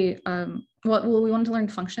just be, we want to learn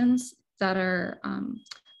functions that are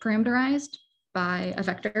parameterized by a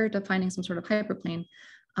vector defining some sort of hyperplane.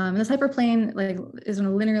 And this hyperplane is going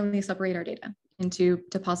to linearly separate our data into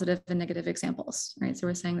positive and negative examples, right? So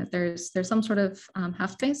we're saying that there's some sort of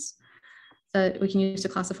half space that we can use to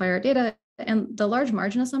classify our data. And the large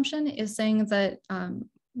margin assumption is saying that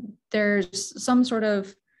there's some sort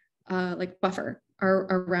of buffer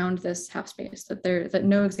around this half space, that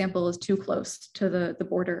no example is too close to the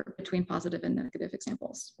border between positive and negative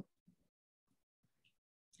examples.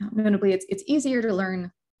 Notably, it's easier to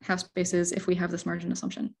learn half spaces if we have this margin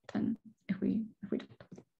assumption than if we don't.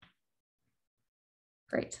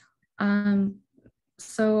 Great.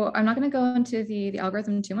 So I'm not going to go into the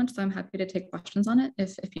algorithm too much, so I'm happy to take questions on it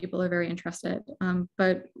if people are very interested.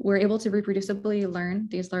 But we're able to reproducibly learn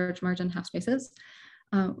these large margin half spaces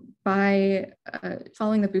by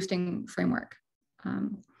following the boosting framework.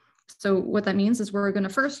 So what that means is we're going to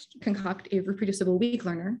first concoct a reproducible weak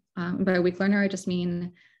learner. By a weak learner, I just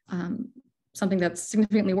mean something that's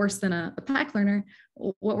significantly worse than a pack learner.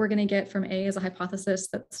 What we're going to get from A is a hypothesis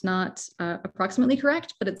that's not approximately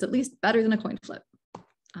correct, but it's at least better than a coin flip.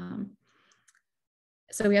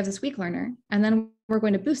 So we have this weak learner, and then we're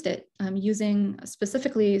going to boost it using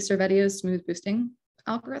specifically Servetti's smooth boosting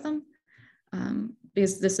algorithm.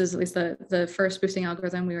 Because this is at least the first boosting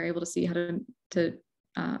algorithm we were able to see how to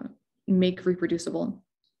make reproducible.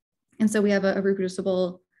 And so we have a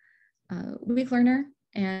reproducible weak learner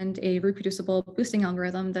and a reproducible boosting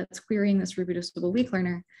algorithm that's querying this reproducible weak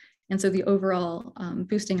learner. And so the overall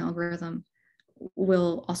boosting algorithm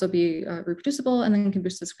will also be reproducible and then can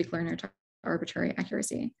boost this weak learner to arbitrary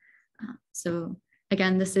accuracy. So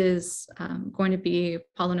again, this is going to be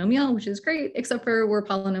polynomial, which is great, except for we're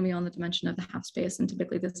polynomial on the dimension of the half space, and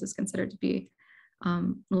typically this is considered to be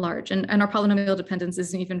large. And our polynomial dependence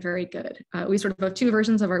isn't even very good. We sort of have two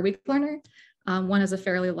versions of our weak learner. One is a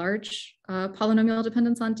fairly large polynomial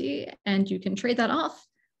dependence on D, and you can trade that off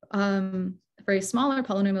for a smaller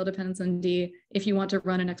polynomial dependence on D if you want to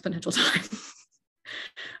run an exponential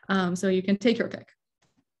time. So you can take your pick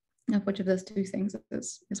of which of those two things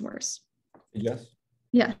is worse. Yes.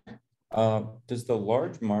 Yeah. Does the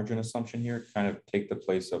large margin assumption here kind of take the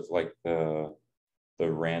place of like the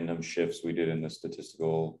random shifts we did in the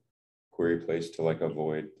statistical query place to like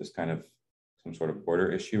avoid this kind of some sort of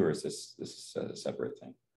border issue, or is this a separate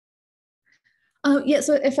thing? Yeah.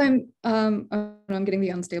 So if I'm getting the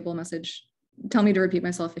unstable message, tell me to repeat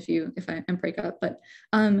myself if I break up. But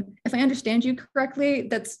if I understand you correctly,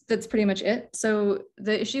 that's pretty much it. So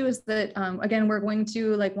the issue is that again, we're going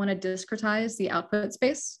to want to discretize the output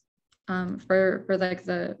space for like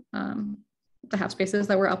the half spaces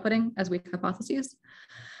that we're outputting as weak hypotheses.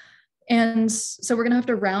 And so we're going to have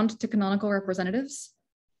to round to canonical representatives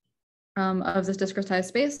of this discretized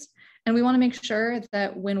space. And we want to make sure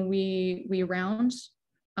that when we round,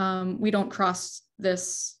 we don't cross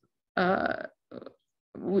this,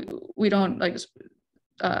 we don't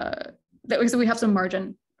so we have some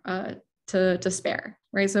margin to spare,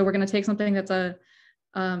 right? So we're going to take something that's an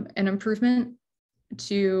improvement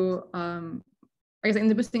to, I guess in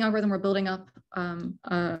the boosting algorithm, we're building up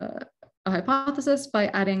a hypothesis by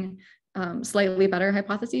adding slightly better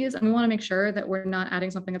hypotheses. And we want to make sure that we're not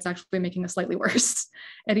adding something that's actually making us slightly worse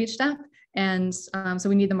at each step. And so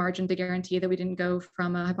we need the margin to guarantee that we didn't go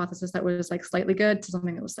from a hypothesis that was like slightly good to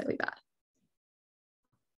something that was slightly bad.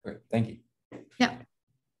 Great, thank you. Yeah.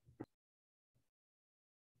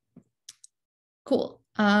 Cool.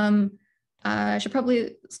 I should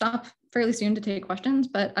probably stop fairly soon to take questions,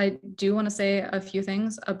 but I do want to say a few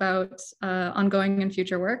things about ongoing and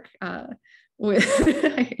future work. I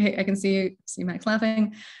can see Max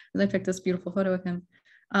laughing as I picked this beautiful photo of him.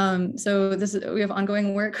 So we have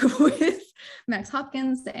ongoing work with Max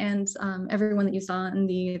Hopkins and everyone that you saw in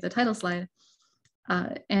the title slide.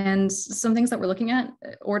 And some things that we're looking at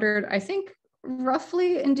ordered, I think,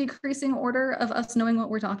 roughly in decreasing order of us knowing what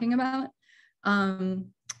we're talking about.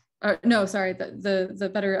 No, sorry,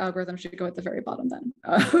 the better algorithm should go at the very bottom then.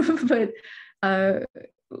 But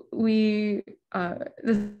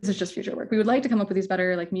this is just future work. We would like to come up with these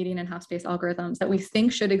better like median and half space algorithms that we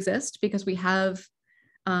think should exist because we have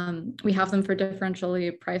them for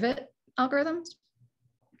differentially private algorithms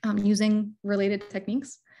using related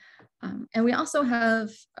techniques. And we also have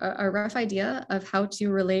a rough idea of how to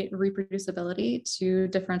relate reproducibility to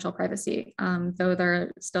differential privacy, though there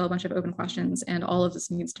are still a bunch of open questions and all of this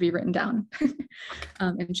needs to be written down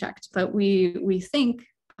and checked. But we think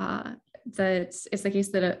that it's the case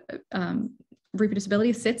that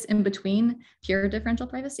reproducibility sits in between pure differential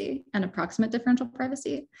privacy and approximate differential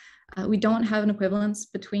privacy. We don't have an equivalence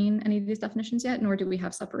between any of these definitions yet, nor do we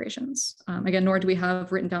have separations. Again, nor do we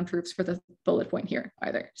have written down proofs for the bullet point here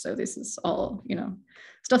either. So this is all,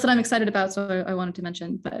 stuff that I'm excited about. So I wanted to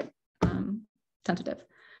mention, but tentative.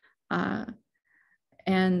 And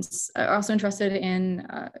I'm also interested in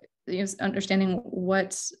understanding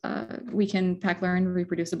what we can pack learn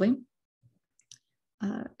reproducibly.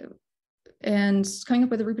 And coming up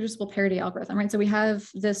with a reproducible parity algorithm, right? So we have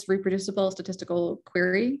this reproducible statistical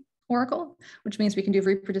query oracle, which means we can do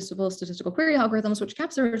reproducible statistical query algorithms, which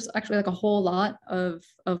captures actually like a whole lot of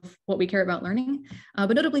what we care about learning,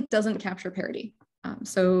 but notably doesn't capture parity.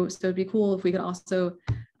 So it'd be cool if we could also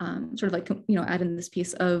sort of like, add in this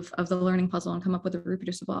piece of the learning puzzle and come up with a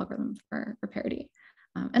reproducible algorithm for parity.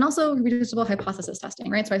 And also reproducible hypothesis testing,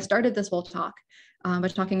 right? So I started this whole talk by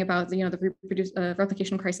talking about the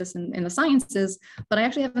replication crisis in the sciences, but I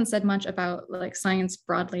actually haven't said much about like science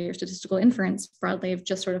broadly or statistical inference broadly. I've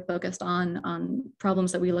just sort of focused on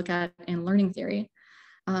problems that we look at in learning theory.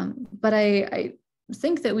 But I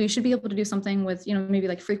think that we should be able to do something with maybe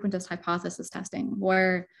like frequentist hypothesis testing,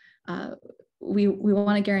 where we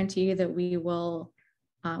want to guarantee that we will.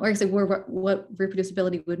 Or I say what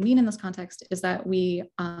reproducibility would mean in this context is that we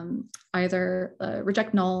either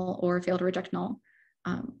reject null or fail to reject null.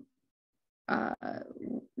 That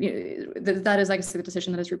is, I guess, the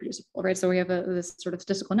decision that is reproducible, right? So we have this sort of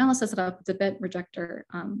statistical analysis set up to bit reject or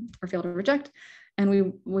fail to reject, and we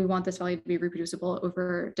want this value to be reproducible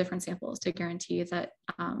over different samples to guarantee that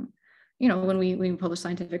when we publish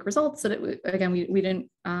scientific results, that we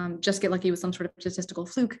didn't just get lucky with some sort of statistical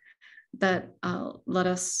fluke that let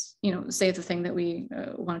us, say the thing that we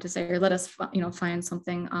wanted to say, or let us, find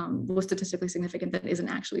something was statistically significant that isn't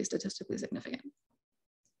actually statistically significant.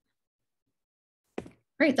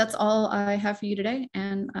 Great, that's all I have for you today,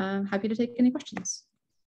 and I'm happy to take any questions.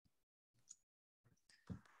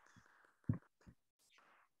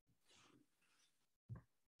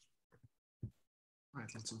 All right,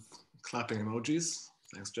 lots of clapping emojis.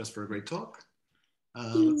 Thanks, Jess, for a great talk.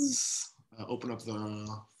 Let's open up the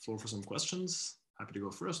floor for some questions. Happy to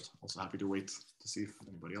go first. Also happy to wait to see if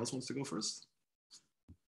anybody else wants to go first.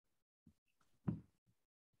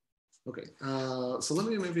 Okay, so let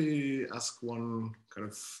me maybe ask one kind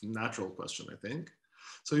of natural question, I think.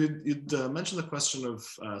 So you'd mentioned the question of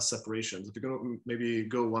separations. If you're going to maybe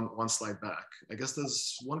go one slide back, I guess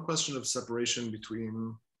there's one question of separation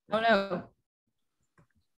between. Oh no,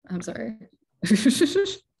 I'm sorry.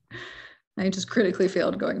 I just critically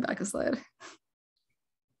failed going back a slide.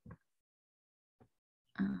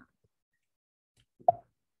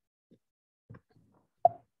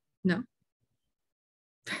 No.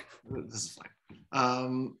 This is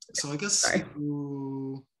fine. So I guess, sorry.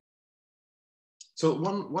 So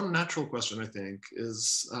one natural question, I think,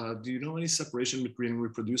 is do you know any separation between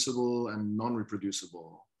reproducible and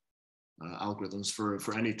non-reproducible algorithms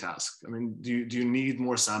for any task? I mean, do you need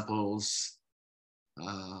more samples?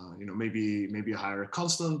 Maybe a higher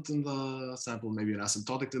constant in the sample, maybe an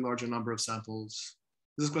asymptotically larger number of samples.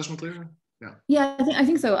 Is this question clear? Yeah. Yeah, I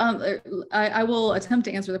think so. I will attempt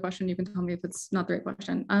to answer the question. You can tell me if it's not the right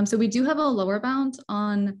question. So we do have a lower bound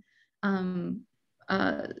on the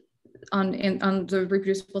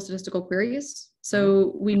reproducible statistical queries.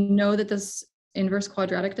 So we know that this inverse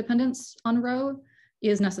quadratic dependence on rho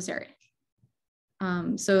is necessary.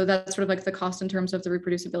 So that's sort of like the cost in terms of the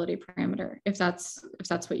reproducibility parameter, if that's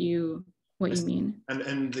what you mean.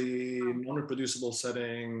 And the non-reproducible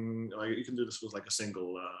setting, you can do this with like a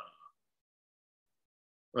single.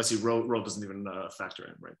 I see rho doesn't even factor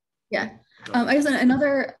in, right? Yeah. I guess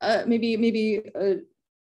another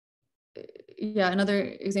another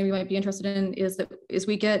example you might be interested in is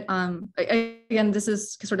we get again, this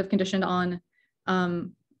is sort of conditioned on our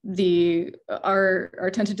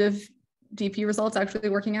tentative DP results actually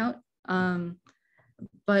working out,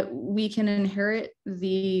 but we can inherit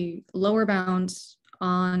the lower bound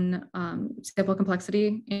on sample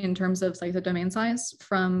complexity in terms of like the domain size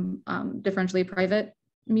from differentially private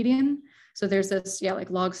median. So there's this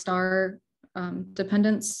like log star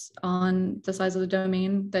dependence on the size of the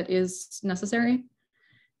domain that is necessary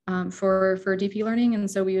for DP learning, and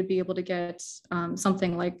so we would be able to get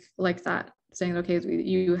something like that, saying, okay,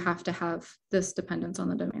 you have to have this dependence on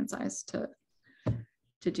the domain size to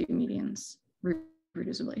do medians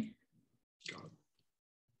reproducibly. Got it.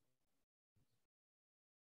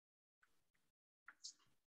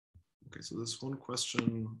 Okay, so there's one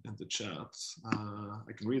question in the chat.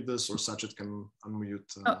 I can read this, or Sajid can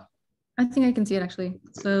unmute. I think I can see it actually.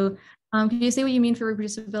 So can you say what you mean for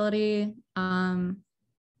reproducibility?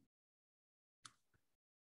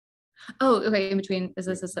 Oh, okay, in between, is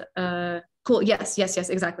this cool, yes,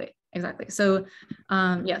 exactly. exactly. So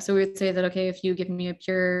yeah, so we would say that, okay, if you give me a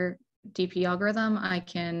pure DP algorithm, I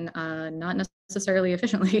can not necessarily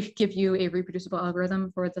efficiently give you a reproducible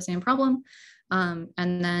algorithm for the same problem. And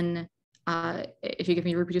then if you give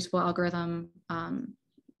me a reproducible algorithm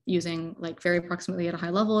using like very approximately at a high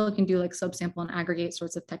level, it can do like subsample and aggregate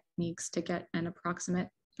sorts of techniques to get an approximate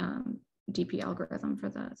DP algorithm for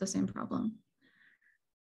the same problem.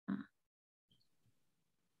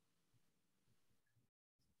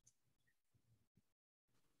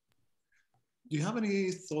 Do you have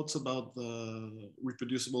any thoughts about the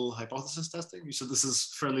reproducible hypothesis testing? You said this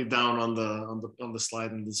is fairly down on the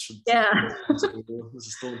slide, and this should this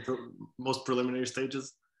is still in most preliminary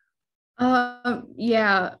stages.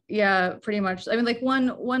 Yeah, pretty much. I mean, like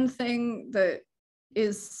one thing that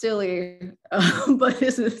is silly, but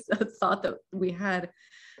is a thought that we had,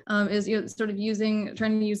 is sort of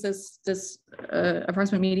trying to use this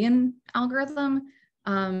approximate median algorithm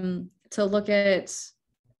to look at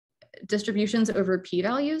distributions over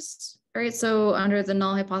p-values, right? So under the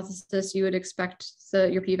null hypothesis, you would expect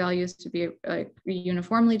your p-values to be like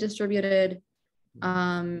uniformly distributed.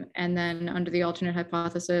 And then under the alternate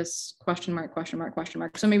hypothesis, question mark, question mark, question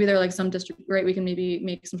mark. So maybe there are like some right? We can maybe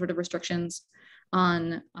make some sort of restrictions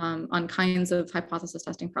on kinds of hypothesis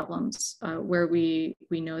testing problems where we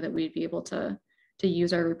know that we'd be able to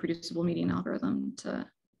use our reproducible median algorithm to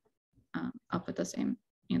output the same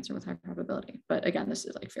answer with high probability. But again, this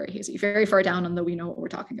is like very hazy, very far down on the we know what we're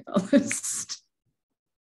talking about list.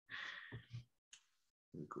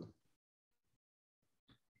 Very cool.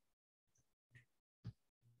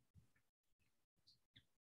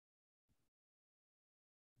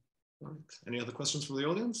 All right. Any other questions from the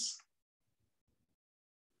audience?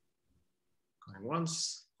 Going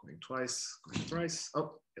once, going twice, going thrice.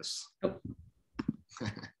 Oh, yes. Oh.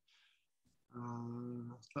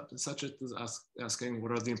 Sachet is asking,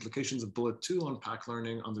 what are the implications of bullet 2 on pack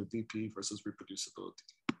learning under DP versus reproducibility?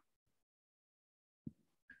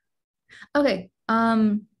 Okay.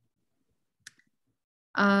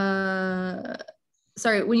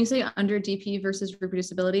 Sorry, when you say under DP versus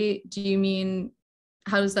reproducibility, do you mean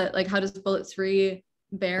how does bullet 3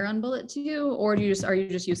 bear on bullet 2, or are you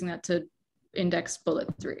just using that to index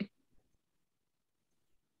bullet 3?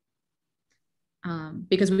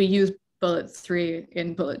 Because we use bullet 3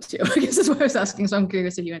 in bullet 2, I guess is what I was asking. So I'm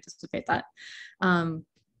curious if you anticipate that.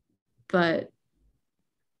 But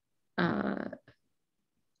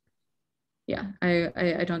yeah,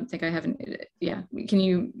 I don't think I haven't. Yeah, can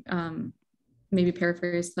you maybe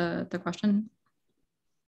paraphrase the question?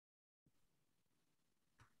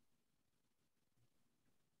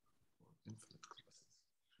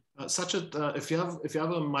 Sachet, if you have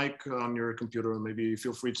a mic on your computer, maybe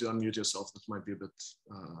feel free to unmute yourself. This might be a bit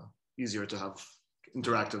easier to have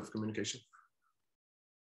interactive communication.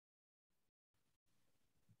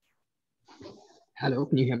 Hello,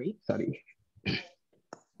 can you hear me? Sorry.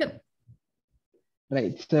 Yep.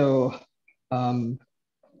 Right, so,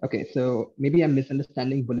 okay, so maybe I'm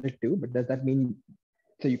misunderstanding bullet 2, but does that mean,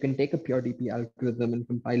 so you can take a pure DP algorithm and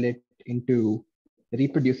compile it into a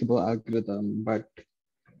reproducible algorithm, but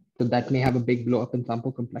so that may have a big blow up in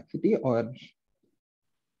sample complexity, or?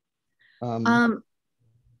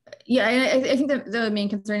 Yeah, I think that the main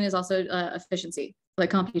concern is also efficiency,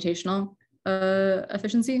 like computational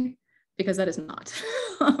efficiency, because that is not.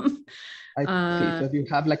 I see. So if you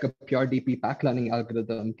have like a pure DP pack learning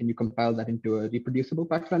algorithm, can you compile that into a reproducible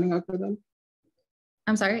pack learning algorithm?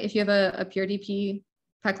 I'm sorry, if you have a pure DP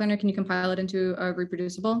pack learner, can you compile it into a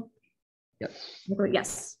reproducible? Yes.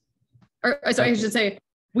 Yes. Or sorry, I should say,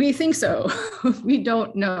 we think so. We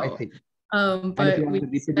don't know. I see. But we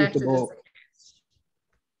expect it is.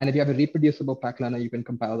 And if you have a reproducible pack learner, you can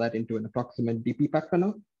compile that into an approximate DP pack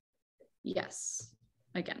learner? Yes,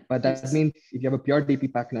 again. But that means if you have a pure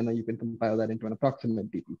DP pack learner, you can compile that into an approximate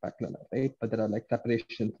DP pack learner, right? But there are like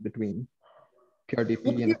separations between pure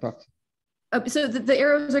DP and approximate. So the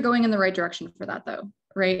arrows are going in the right direction for that though,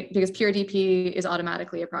 right? Because pure DP is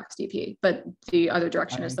automatically approx DP, but the other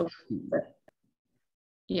direction is the one that,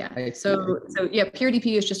 yeah. So yeah, pure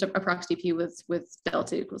DP is just approx DP with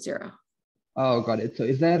delta equals 0. Oh, got it. So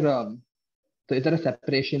is there a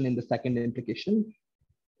separation in the second implication?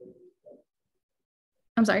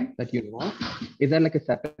 I'm sorry? That you know? Is there like a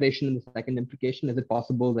separation in the second implication? Is it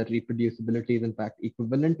possible that reproducibility is in fact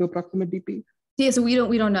equivalent to approximate DP? Yeah, so we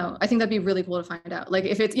don't know. I think that'd be really cool to find out. Like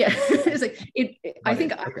if it's, yeah, it's like, I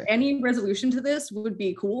think any resolution to this would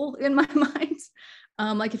be cool in my mind.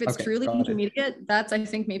 Like if it's truly intermediate, that's, I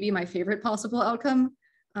think, maybe my favorite possible outcome.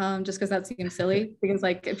 Just because that seems silly, because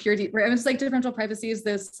like pure, it's like differential privacy is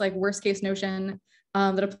this like worst case notion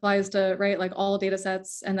that applies to, right, like all data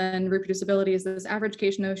sets. And then reproducibility is this average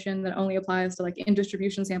case notion that only applies to like in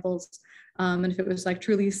distribution samples. And if it was like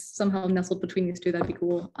truly somehow nestled between these two, that'd be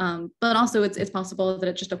cool. But also it's possible that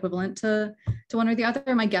it's just equivalent to one or the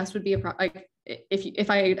other. My guess would be like, if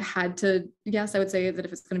I had to guess, I would say that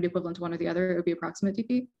if it's going to be equivalent to one or the other, it would be approximate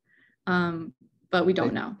DP. But we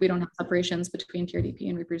don't know. We don't have separations between pure DP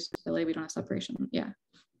and reproducibility. We don't have separation. Yeah.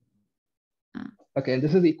 Okay, and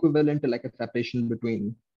this is equivalent to like a separation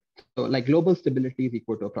between, so like global stability is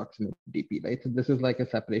equal to approximate DP, right? So this is like a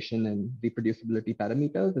separation in reproducibility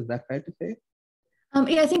parameters. Is that fair to say?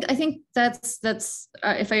 Yeah, I think that's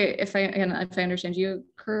if I understand you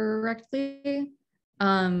correctly,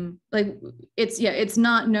 like it's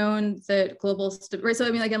not known that global right. So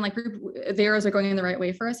I mean, again, like the arrows are going in the right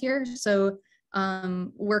way for us here. So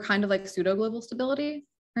we're kind of like pseudo global stability,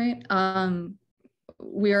 right?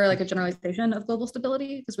 We are like a generalization of global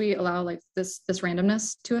stability because we allow like this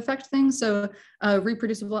randomness to affect things. So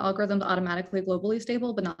reproducible algorithms automatically globally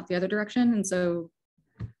stable, but not the other direction. And so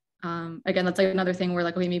again, that's like another thing where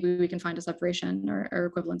like, okay, maybe we can find a separation or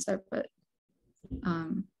equivalence there, but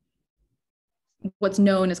what's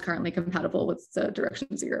known is currently compatible with the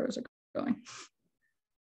direction zeros are going.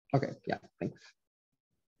 Okay, yeah, thanks.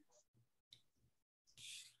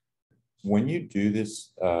 When you do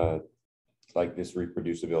this, like this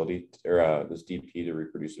reproducibility or this DP to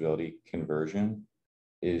reproducibility conversion,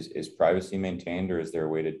 is privacy maintained, or is there a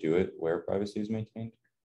way to do it where privacy is maintained?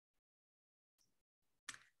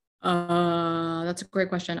 That's a great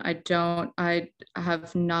question. I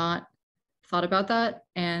have not thought about that.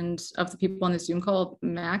 And of the people on the Zoom call,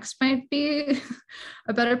 Max might be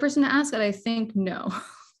a better person to ask, and I think no.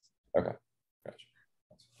 Okay, gotcha.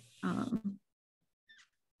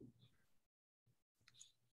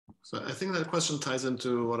 So I think that question ties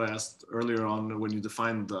into what I asked earlier on when you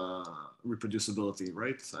defined reproducibility,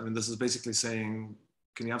 right? I mean, this is basically saying,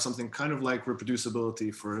 can you have something kind of like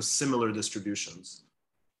reproducibility for similar distributions?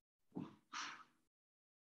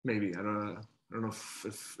 Maybe, I don't know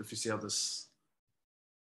if you see how this.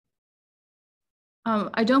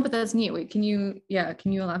 I don't, but that's neat. Wait, can you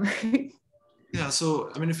elaborate? Yeah, so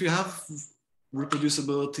I mean, if you have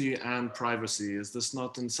reproducibility and privacy, is this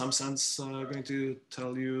not in some sense going to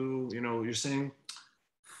tell you, you're saying?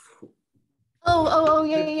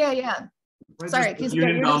 Yeah. Right, sorry, because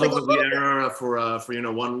union boundaries of the error for the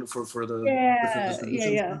different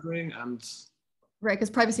distributions yeah. doing, and right, because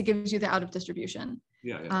privacy gives you the out of distribution.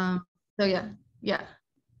 Yeah. So yeah.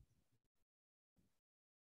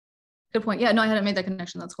 Good point. Yeah, no, I hadn't made that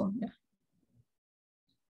connection. That's cool. Yeah.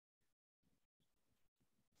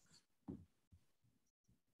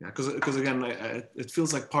 Yeah, because again, it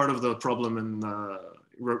feels like part of the problem in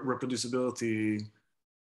reproducibility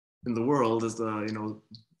in the world is I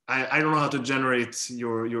don't know how to generate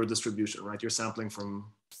your distribution, right? You're sampling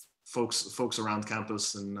from folks around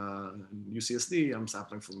campus in UCSD. I'm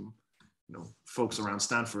sampling from folks around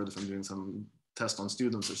Stanford if I'm doing some test on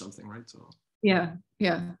students or something, right? So yeah.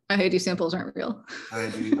 IID samples aren't real.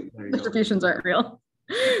 Distributions aren't real.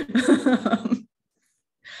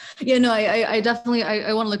 Yeah, no, I definitely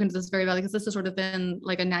I want to look into this very badly because this has sort of been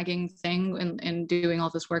like a nagging thing in doing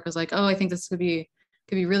all this work. I was like, oh, I think this could be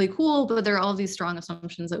really cool, but there are all these strong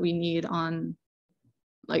assumptions that we need on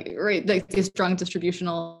like these strong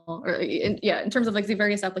distributional or in terms of like the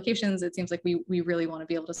various applications. It seems like we really want to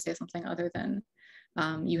be able to say something other than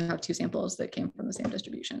you have two samples that came from the same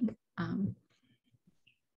distribution.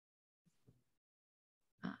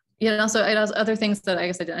 Yeah, and also other things that I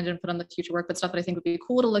guess I didn't put on the future work, but stuff that I think would be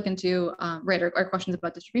cool to look into, right, are questions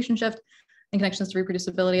about distribution shift and connections to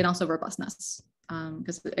reproducibility and also robustness.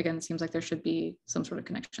 Because again, it seems like there should be some sort of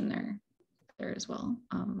connection there as well.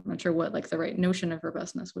 I'm not sure what like the right notion of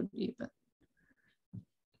robustness would be, but.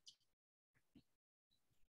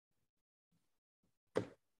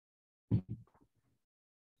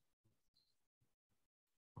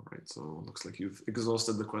 All right, so looks like you've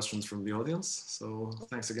exhausted the questions from the audience. So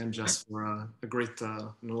thanks again, Jess, for a great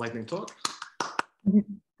enlightening talk.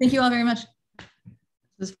 Thank you all very much.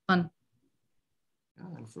 This was fun.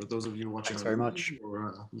 Yeah, and for those of you watching, thanks very much.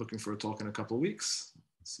 Or looking for a talk in a couple of weeks,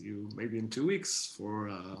 see you maybe in 2 weeks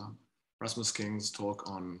for Rasmus King's talk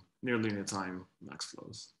on near linear time max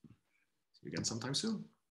flows. See you again sometime soon.